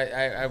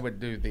 I would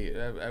do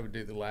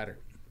the latter.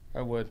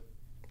 I would.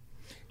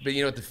 But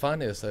you know what the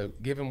fun is though?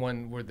 Give him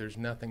one where there's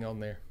nothing on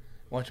there.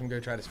 Watch him go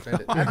try to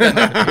spend it.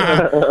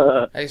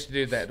 I used to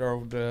do that. Our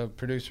old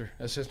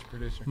assistant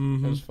producer.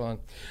 Mm-hmm. It was fun.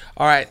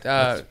 All right.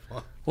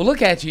 Well,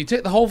 look at you. You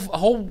took the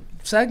whole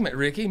segment,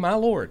 Ricky. My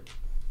Lord.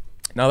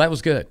 No, that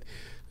was good.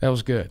 That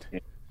was good.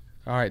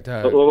 All right.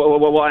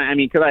 Well, I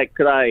mean, could I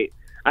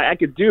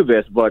could do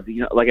this, but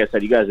like I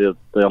said, you guys are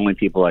the only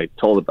people I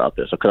told about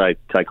this. So could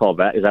I call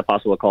back? Is that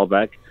possible to call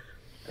back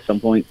at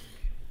some point?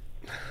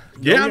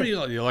 Yeah, I mean,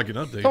 you like an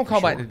update. Don't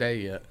call back today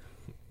yet.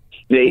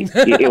 I mean,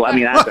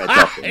 after I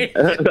talk to him.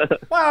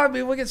 Well, I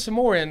mean, we'll get some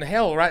more in.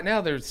 Hell, right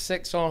now there's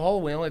 6 on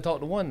hold. We only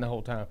talked to 1 the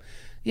whole time.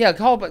 Yeah,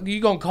 call back.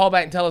 You gonna call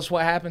back and tell us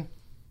what happened?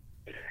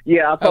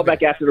 Yeah, I'll call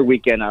back after the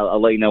weekend.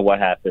 I'll let you know what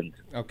happened.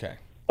 Okay.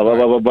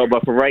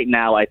 But for right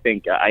now, I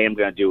think I am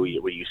going to do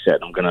what you said.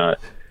 I'm going to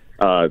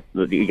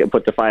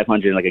put the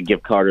 $500 in like a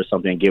gift card or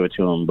something and give it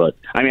to him. But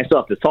I mean, I still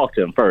have to talk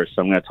to him first.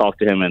 So I'm going to talk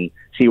to him and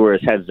see where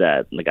his head's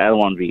at. Like, I don't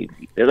want to be,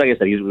 like I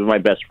said, he's my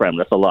best friend.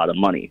 That's a lot of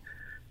money.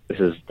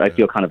 I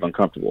feel kind of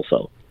uncomfortable.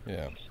 So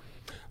yeah.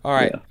 All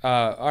right.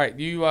 Yeah. All right.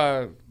 You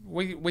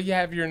we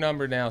have your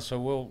number now, so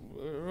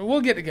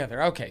we'll get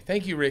together. Okay.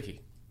 Thank you,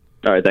 Ricky.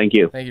 All right. Thank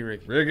you. Thank you,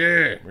 Ricky.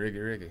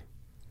 Ricky.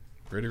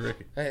 Pretty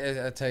Ricky.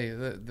 I tell you,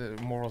 the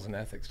morals and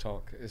ethics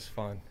talk is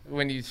fun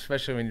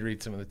especially when you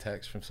read some of the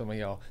text from some of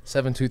y'all.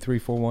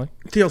 72341.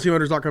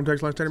 TLCMotors.com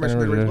text line.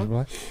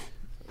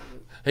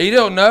 He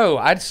don't know.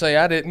 I'd say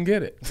I didn't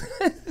get it.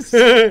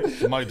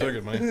 Somebody took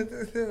it,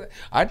 man.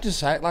 I'd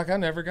just act like I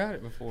never got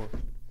it before.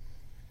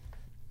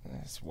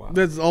 That's wild.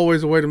 That's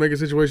always a way to make a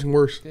situation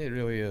worse. It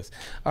really is.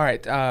 All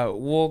right,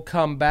 we'll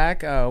come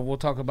back. We'll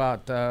talk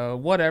about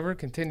whatever.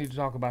 Continue to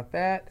talk about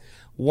that.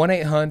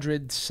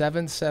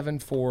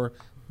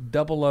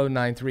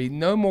 1-800-774-0093.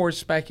 No more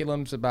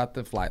speculums about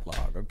the flight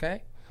log,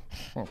 okay?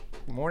 Good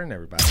morning,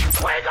 everybody.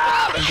 Wake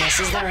up! This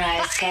is the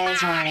Rise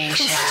Guys Morning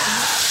Show.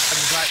 I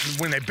just like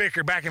when they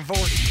bicker back and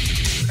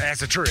forth.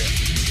 That's a trip.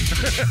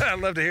 I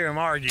love to hear them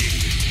argue.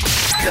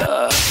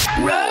 The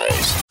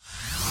Rise.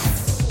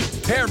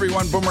 Hey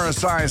everyone, Boomer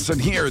Esiason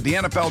here. The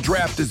NFL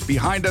Draft is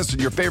behind us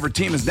and your favorite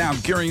team is now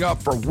gearing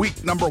up for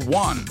week number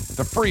 1.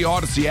 The free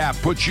Odyssey app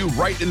puts you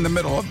right in the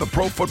middle of the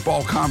pro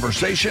football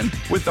conversation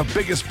with the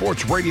biggest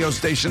sports radio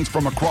stations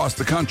from across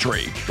the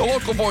country. The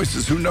local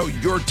voices who know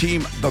your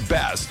team the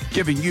best,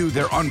 giving you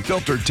their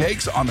unfiltered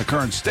takes on the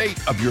current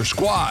state of your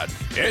squad.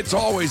 It's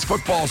always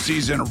football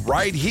season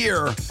right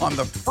here on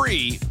the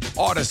free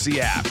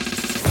Odyssey app.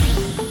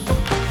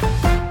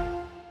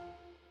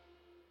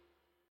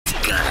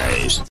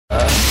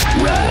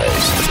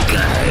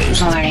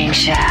 Rise. Morning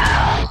Show.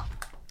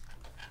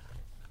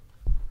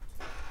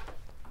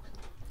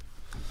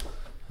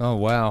 Oh,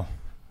 wow.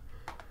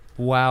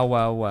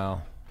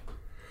 Wow.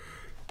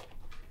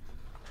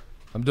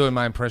 I'm doing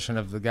my impression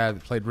of the guy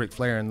that played Ric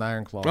Flair in the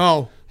Iron Claw.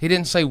 Oh. He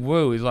didn't say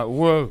whoa. He's like,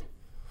 whoa.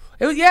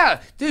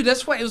 Yeah, dude,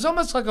 that's why. It was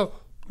almost like a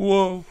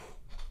whoa.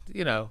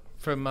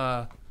 From,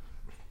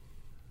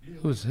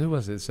 who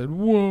was it? It said,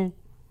 whoa.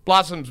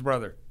 Blossom's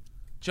brother.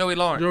 Joey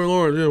Lawrence,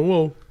 yeah,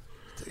 whoa.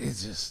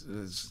 It's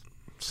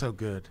so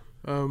good.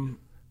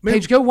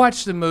 Paige, go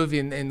watch the movie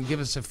and give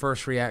us a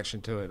first reaction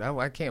to it.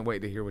 I can't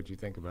wait to hear what you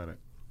think about it.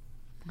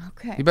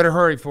 Okay. You better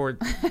hurry before it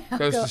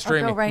goes to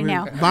streaming. I'll go right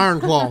now. The Iron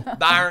Claw.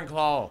 The Iron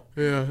Claw.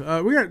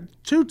 Yeah. We got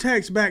 2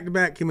 texts back to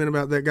back came in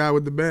about that guy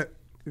with the bet.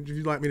 Would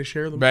you like me to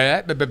share them?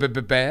 Bad?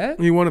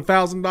 He won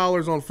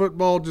 $1,000 on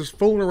football just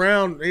fooling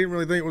around. He didn't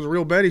really think it was a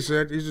real bet, he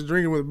said. He's just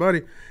drinking with a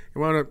buddy. He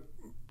wound up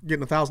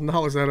getting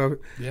 $1,000 out of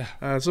it.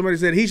 Yeah. Somebody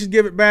said he should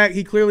give it back.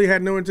 He clearly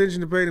had no intention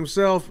to pay it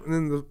himself. And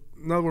then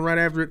another one right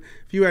after it.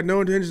 If you had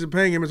no intentions of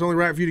paying him, it's only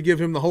right for you to give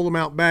him the whole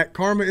amount back.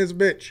 Karma is a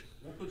bitch.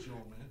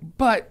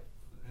 But,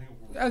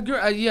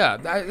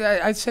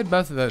 I said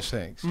both of those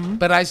things. Mm-hmm.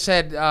 But I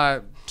said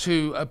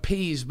to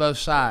appease both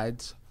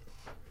sides,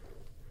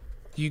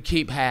 you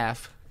keep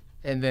half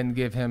and then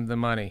give him the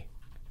money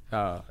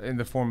in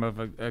the form of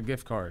a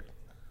gift card.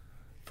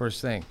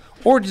 First thing.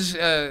 Or just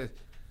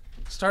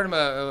Start him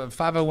a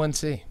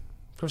 501c.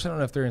 Of course, I don't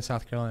know if they're in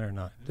South Carolina or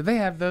not. Do they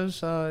have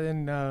those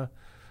in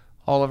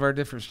all of our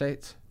different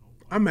states?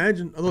 I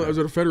imagine. I thought it was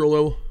at a federal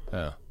level.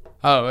 Yeah.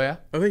 Oh, yeah?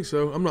 I think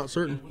so. I'm not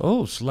certain.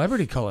 Oh,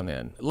 celebrity calling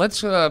in.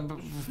 Let's,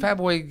 Fat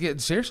Boy, get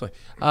seriously.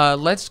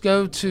 Let's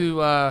go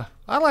to, I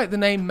like the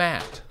name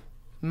Matt.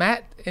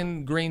 Matt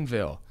in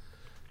Greenville.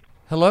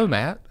 Hello,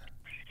 Matt.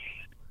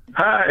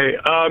 Hi.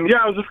 Yeah,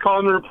 I was just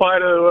calling to reply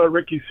to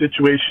Ricky's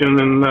situation.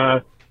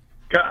 And,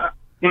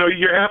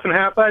 your half and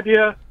half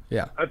idea,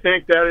 yeah, I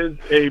think that is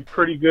a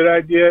pretty good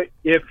idea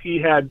if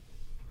he had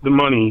the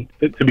money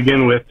to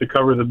begin with to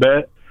cover the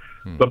bet.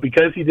 But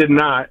because he did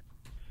not,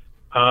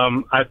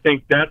 I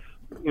think that's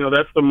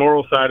the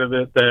moral side of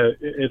it, that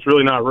it's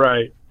really not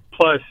right.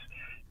 Plus,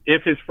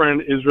 if his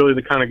friend is really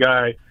the kind of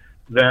guy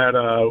that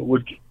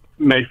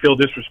may feel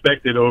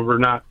disrespected over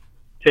not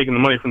taking the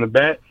money from the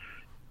bet,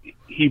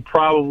 he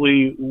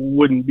probably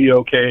wouldn't be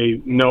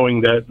okay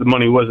knowing that the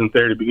money wasn't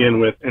there to begin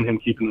with and him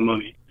keeping the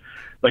money.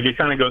 Like, it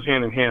kind of goes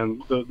hand in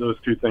hand, those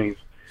two things,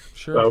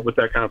 sure, with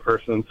that kind of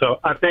person.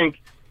 So I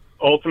think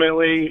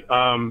ultimately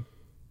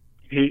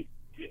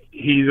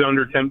he's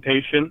under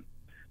temptation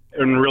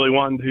and really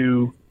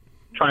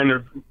trying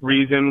to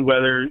reason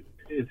whether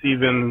it's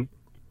even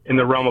in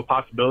the realm of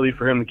possibility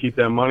for him to keep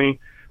that money.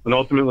 And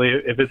ultimately,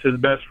 if it's his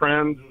best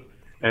friend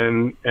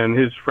and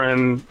his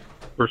friend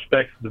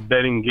respects the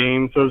betting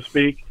game, so to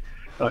speak,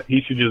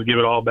 he should just give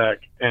it all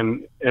back.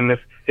 And if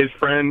his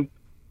friend,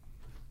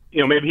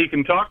 maybe he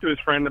can talk to his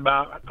friend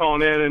about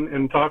calling in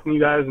and talking to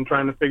you guys and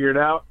trying to figure it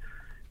out.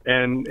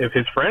 And if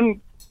his friend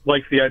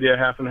likes the idea of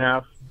half and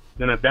half,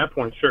 then at that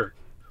point, sure.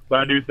 But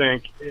I do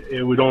think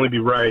it would only be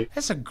right.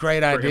 That's a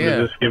great for idea.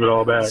 him to just give it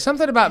all back.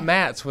 Something about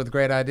Matt's with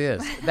great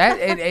ideas. That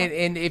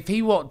and if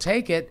he won't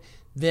take it,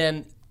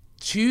 then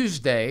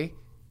Tuesday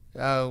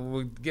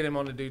we'll get him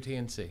on to do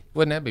TNC.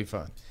 Wouldn't that be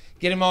fun?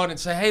 Get him on and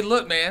say, hey,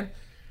 look, man,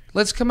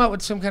 let's come up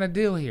with some kind of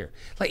deal here.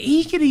 Like,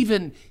 he could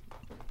even,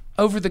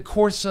 over the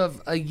course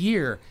of a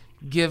year,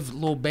 give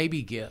little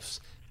baby gifts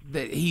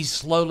that he's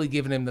slowly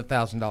giving him the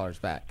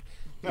 $1,000 back.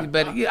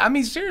 But I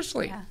mean,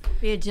 seriously. Yeah.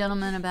 Be a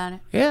gentleman about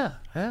it. Yeah.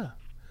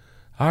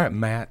 All right,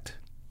 Matt.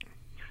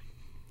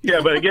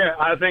 Yeah, but again,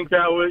 I think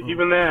that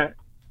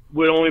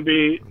would only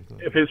be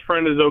if his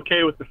friend is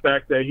okay with the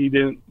fact that he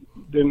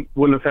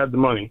wouldn't have had the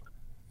money.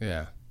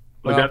 Yeah.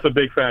 Like, that's a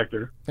big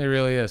factor. It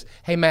really is.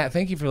 Hey, Matt,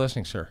 thank you for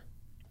listening, sir.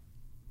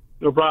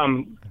 No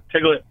problem.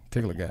 Tickle it.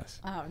 Tickle it, guys.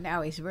 Oh,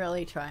 now he's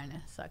really trying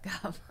to suck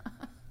up.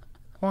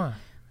 Why?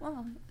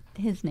 Well,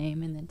 his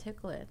name and then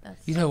tickle it.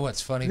 That's You know what's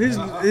funny? His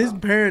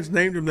parents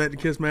named him that to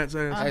kiss Matt's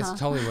ass. That's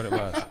totally what it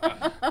was.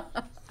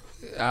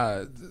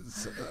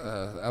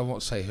 I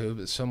won't say who,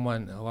 but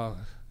someone. Well,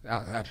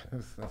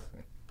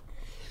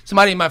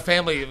 somebody in my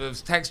family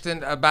was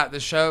texting about the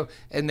show,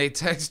 and they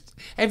text.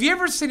 Have you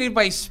ever seen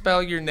anybody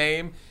spell your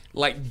name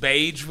like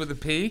Beige with a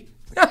P?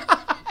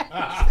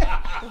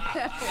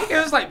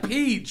 It was like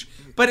Peach,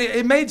 but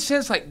it made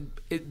sense. Like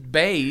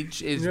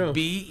Beige is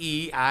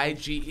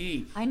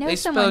B-E-I-G-E. I know they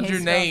someone spelled who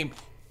your spelled- name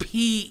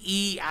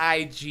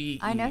P-E-I-G-E.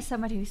 I know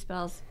somebody who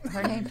spells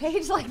her name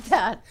Paige like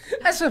that.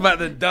 That's about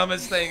the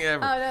dumbest thing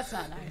ever. Oh, that's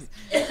not nice.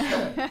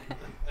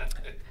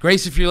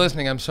 Grace, if you're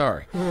listening, I'm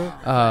sorry. You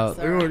want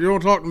to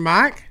talk to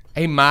Mike?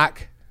 Hey,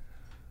 Mike.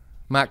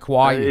 Mike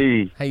Kawhi.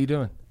 Hey. How you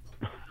doing?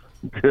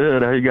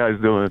 Good. How you guys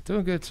doing?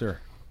 Doing good, sir.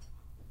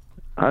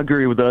 I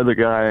agree with the other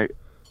guy,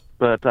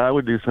 but I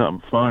would do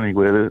something funny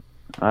with it.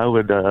 I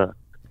would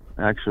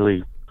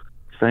actually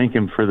thank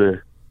him for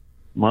the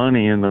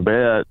money in the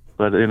bet,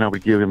 but then I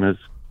would give him his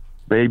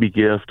baby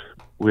gift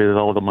with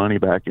all the money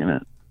back in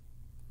it.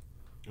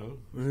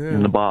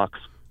 In the box.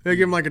 Yeah,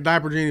 give him like a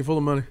diaper genie full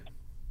of money.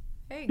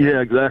 Yeah,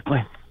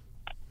 exactly.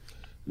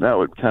 That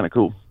would be kind of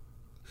cool.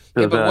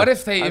 Yeah, but what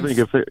if they? I think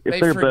if they're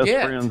forget,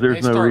 best friends, there's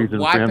they no start reason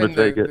for him to wiping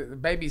take the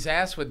it. baby's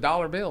ass with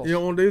dollar bills. You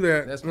don't want to do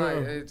that. That's right.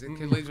 It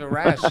could leave a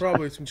rash.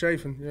 Probably some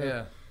chafing.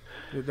 Yeah.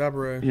 The diaper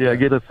rash. Yeah,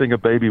 get a thing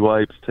of baby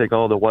wipes, take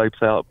all the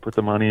wipes out, put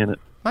the money in it.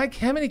 Mike,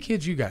 how many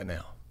kids you got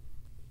now?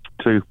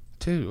 2.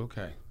 2.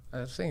 Okay, I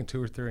was thinking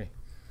 2 or 3.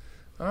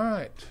 All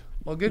right.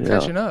 Well, good Yeah.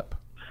 catching up.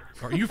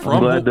 Are you I'm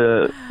glad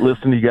to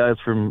listen to you guys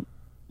from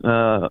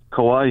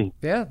Kauai.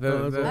 Yeah.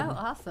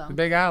 awesome. The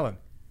Big Island.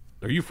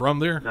 Are you from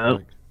there?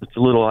 No, it's a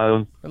little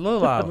island. A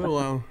little island. Little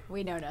island.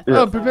 We know nothing.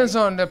 Oh, it depends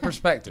on the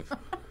perspective.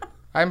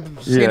 I'm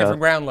seeing it Yeah. from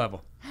ground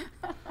level.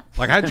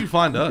 Like, how'd you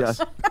find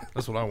us?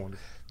 That's what I wondered.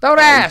 Don't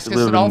ask. to It's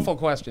live an in- awful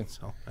question.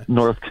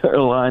 North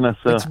Carolina.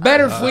 So It's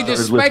better if we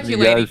just started listening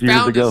to you speculate. guys He years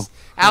found ago. us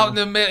out in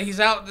the middle. He's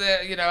out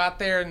there, out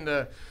there in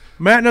the.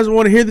 Matt doesn't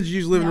want to hear that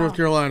you live in North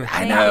Carolina.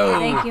 I know.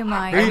 Thank you,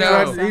 Mike. He, I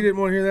know. he didn't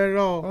want to hear that at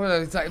all. Well,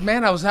 it's like,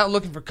 man, I was out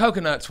looking for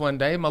coconuts one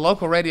day. My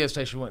local radio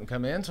station wouldn't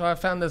come in, so I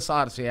found this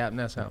Odyssey app, and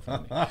that's how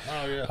I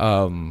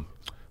found it.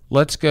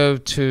 Let's go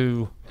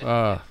to.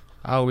 I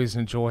always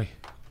enjoy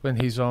when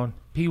he's on.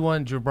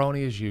 P1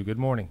 Jabroni is you. Good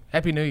morning.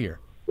 Happy New Year.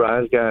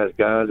 Rise, guys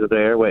of the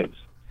airwaves.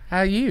 How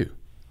are you?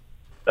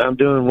 I'm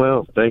doing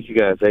well. Thank you,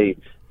 guys. Hey,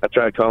 I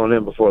tried calling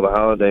in before the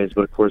holidays,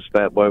 but of course,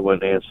 Fat Boy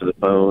wouldn't answer the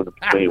phone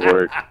between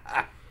work.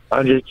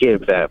 I'm just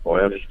kidding, Fat Boy.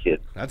 I'm just kidding.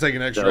 I take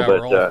an extra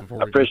hour off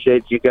before I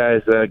appreciate you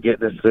guys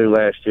getting us through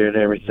last year and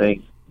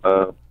everything.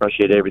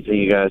 Appreciate everything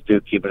you guys do,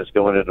 keeping us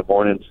going in the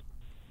mornings.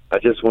 I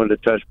just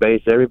wanted to touch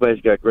base.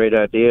 Everybody's got great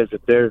ideas.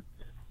 If they're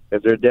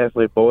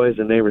definitely boys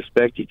and they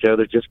respect each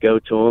other, just go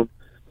to them.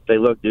 Say,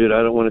 look, dude,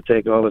 I don't want to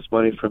take all this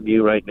money from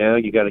you right now.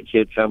 You got a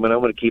kid coming. I'm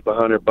going to keep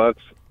 $100.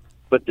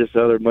 Put this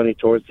other money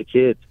towards the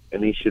kid,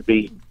 and he should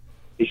be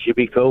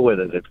cool with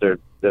it if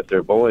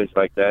they're boys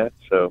like that.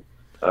 So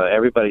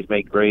everybody's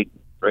made great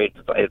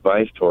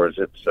advice towards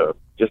it. So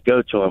just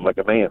go to him like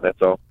a man.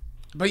 That's all.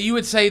 But you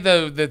would say,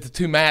 though, that the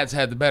two Matts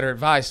had the better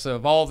advice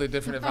of all the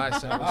different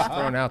advice that was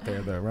thrown out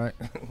there, though, right?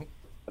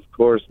 Of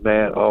course,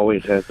 Matt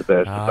always has the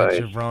best advice.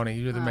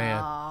 Jabroni, you're the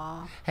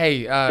man.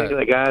 Hey, guys,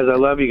 I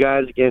love you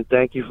guys again.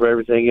 Thank you for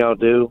everything y'all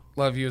do.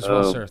 Love you as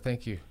well, sir.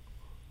 Thank you.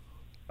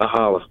 A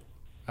holla.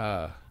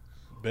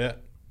 Bet.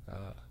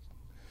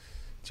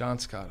 John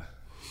Scotta.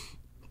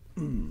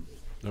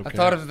 Okay. I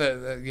thought of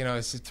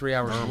it's 3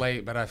 hours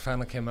late, but I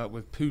finally came up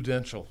with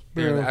Pudential.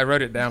 Yeah. I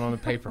wrote it down on the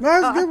paper.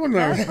 That's a good one,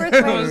 though.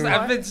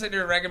 I've been sitting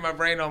here racking my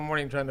brain all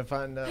morning trying to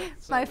find out.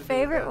 My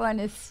favorite one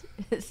is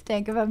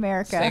Stank of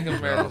America. Stank of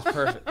America is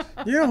perfect.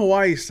 You know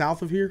Hawaii's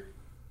south of here?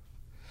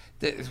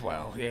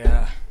 Well,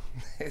 yeah.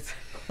 That's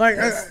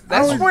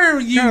where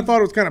you kind of thought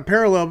it was kind of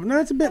parallel, but no,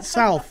 it's a bit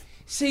south.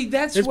 See,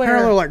 it's where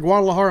parallel, like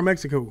Guadalajara,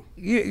 Mexico.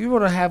 You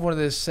want to have one of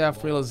those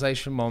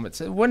self-realization moments.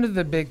 One of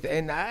the big,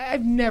 and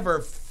I've never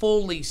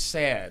fully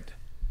said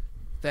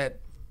that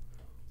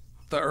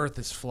the Earth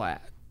is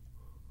flat,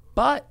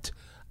 but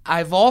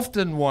I've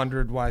often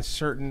wondered why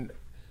certain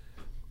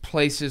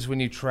places when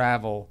you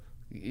travel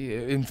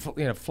in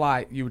a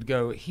flight, you would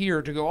go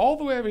here to go all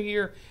the way over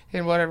here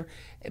and whatever,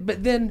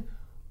 but then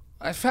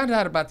I found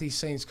out about these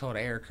things called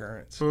air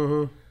currents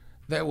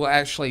that will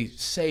actually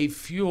save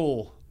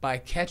fuel by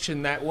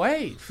catching that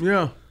wave.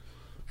 Yeah.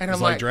 And it's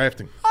I'm like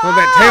drafting. Well,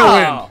 that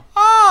tailwind.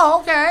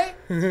 Oh, okay.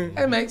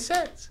 That makes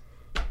sense.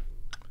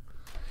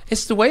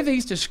 It's the way they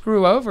used to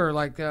screw over,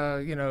 like,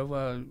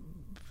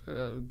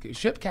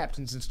 ship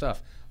captains and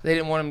stuff. They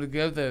didn't want them to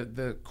go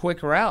the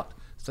quick route,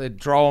 so they'd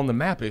draw on the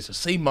map. There's a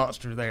sea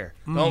monster there.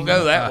 Don't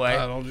go that way.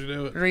 Don't you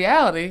do it. The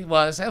reality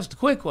was that was the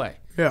quick way.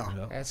 Yeah.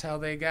 That's how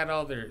they got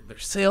all their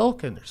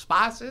silk and their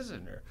spices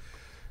and their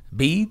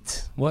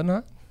beads,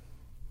 whatnot.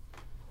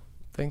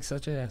 Things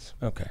such as.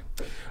 Okay.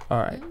 All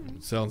right.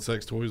 Selling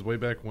sex toys way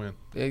back when.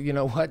 You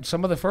know what?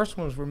 Some of the first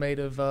ones were made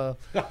of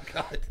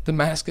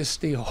Damascus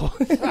steel.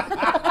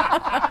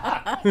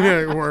 Yeah,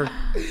 it were.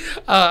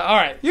 All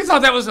right. You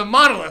thought that was a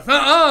monolith.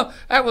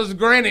 That was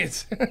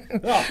granite.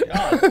 Oh,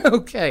 God.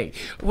 Okay.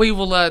 We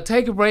will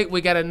take a break.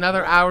 We got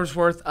another hour's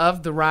worth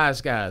of The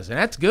Rise Guys, and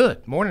that's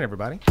good. Morning,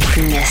 everybody.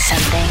 Miss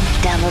something?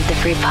 Download the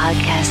free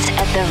podcast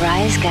at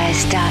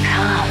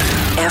theriseguys.com.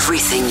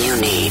 Everything you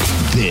need.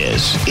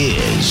 This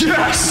is The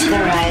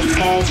Rise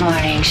Guys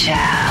Morning Show.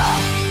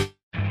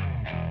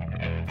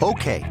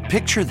 Okay,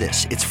 picture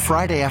this. It's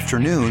Friday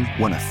afternoon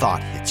when a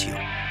thought hits you.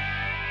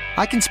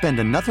 I can spend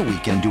another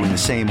weekend doing the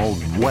same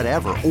old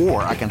whatever,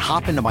 or I can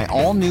hop into my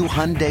all-new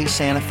Hyundai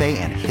Santa Fe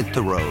and hit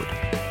the road.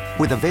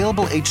 With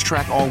available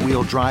H-Track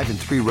all-wheel drive and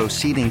 3-row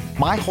seating,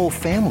 my whole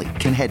family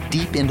can head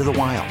deep into the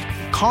wild.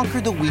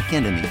 Conquer the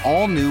weekend in the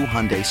all-new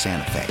Hyundai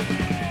Santa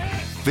Fe.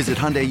 Visit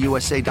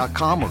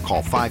HyundaiUSA.com or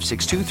call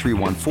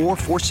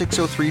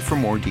 562-314-4603 for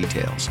more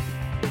details.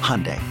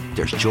 Hyundai,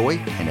 there's joy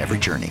in every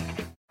journey.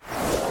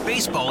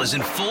 Baseball is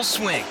in full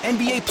swing.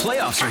 NBA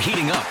playoffs are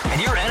heating up,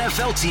 and your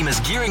NFL team is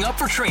gearing up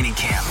for training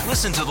camp.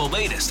 Listen to the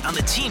latest on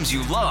the teams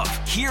you love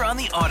here on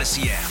the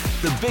Odyssey app.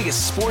 The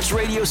biggest sports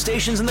radio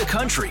stations in the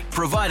country,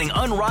 providing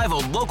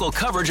unrivaled local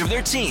coverage of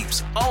their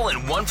teams, all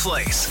in one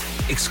place.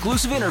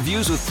 Exclusive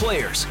interviews with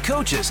players,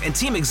 coaches, and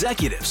team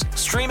executives,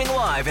 streaming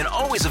live and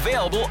always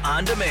available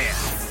on demand.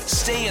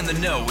 Stay in the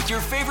know with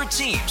your favorite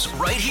teams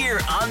right here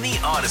on the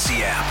Odyssey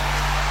app.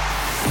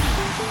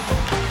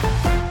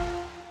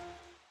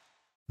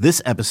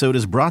 This episode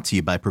is brought to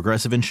you by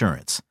Progressive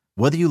Insurance.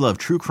 Whether you love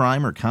true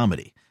crime or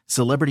comedy,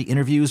 celebrity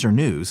interviews or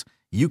news,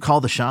 you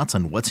call the shots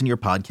on what's in your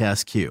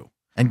podcast queue.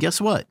 And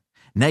guess what?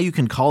 Now you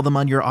can call them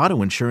on your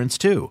auto insurance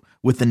too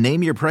with the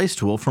Name Your Price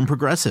tool from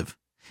Progressive.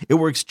 It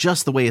works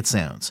just the way it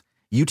sounds.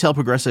 You tell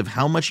Progressive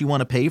how much you want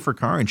to pay for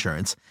car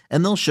insurance,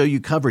 and they'll show you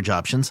coverage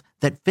options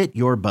that fit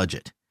your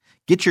budget.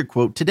 Get your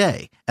quote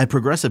today at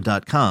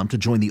Progressive.com to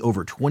join the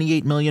over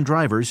 28 million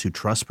drivers who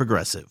trust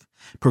Progressive.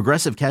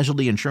 Progressive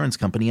Casualty Insurance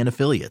Company and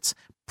Affiliates.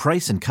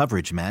 Price and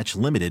coverage match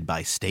limited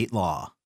by state law.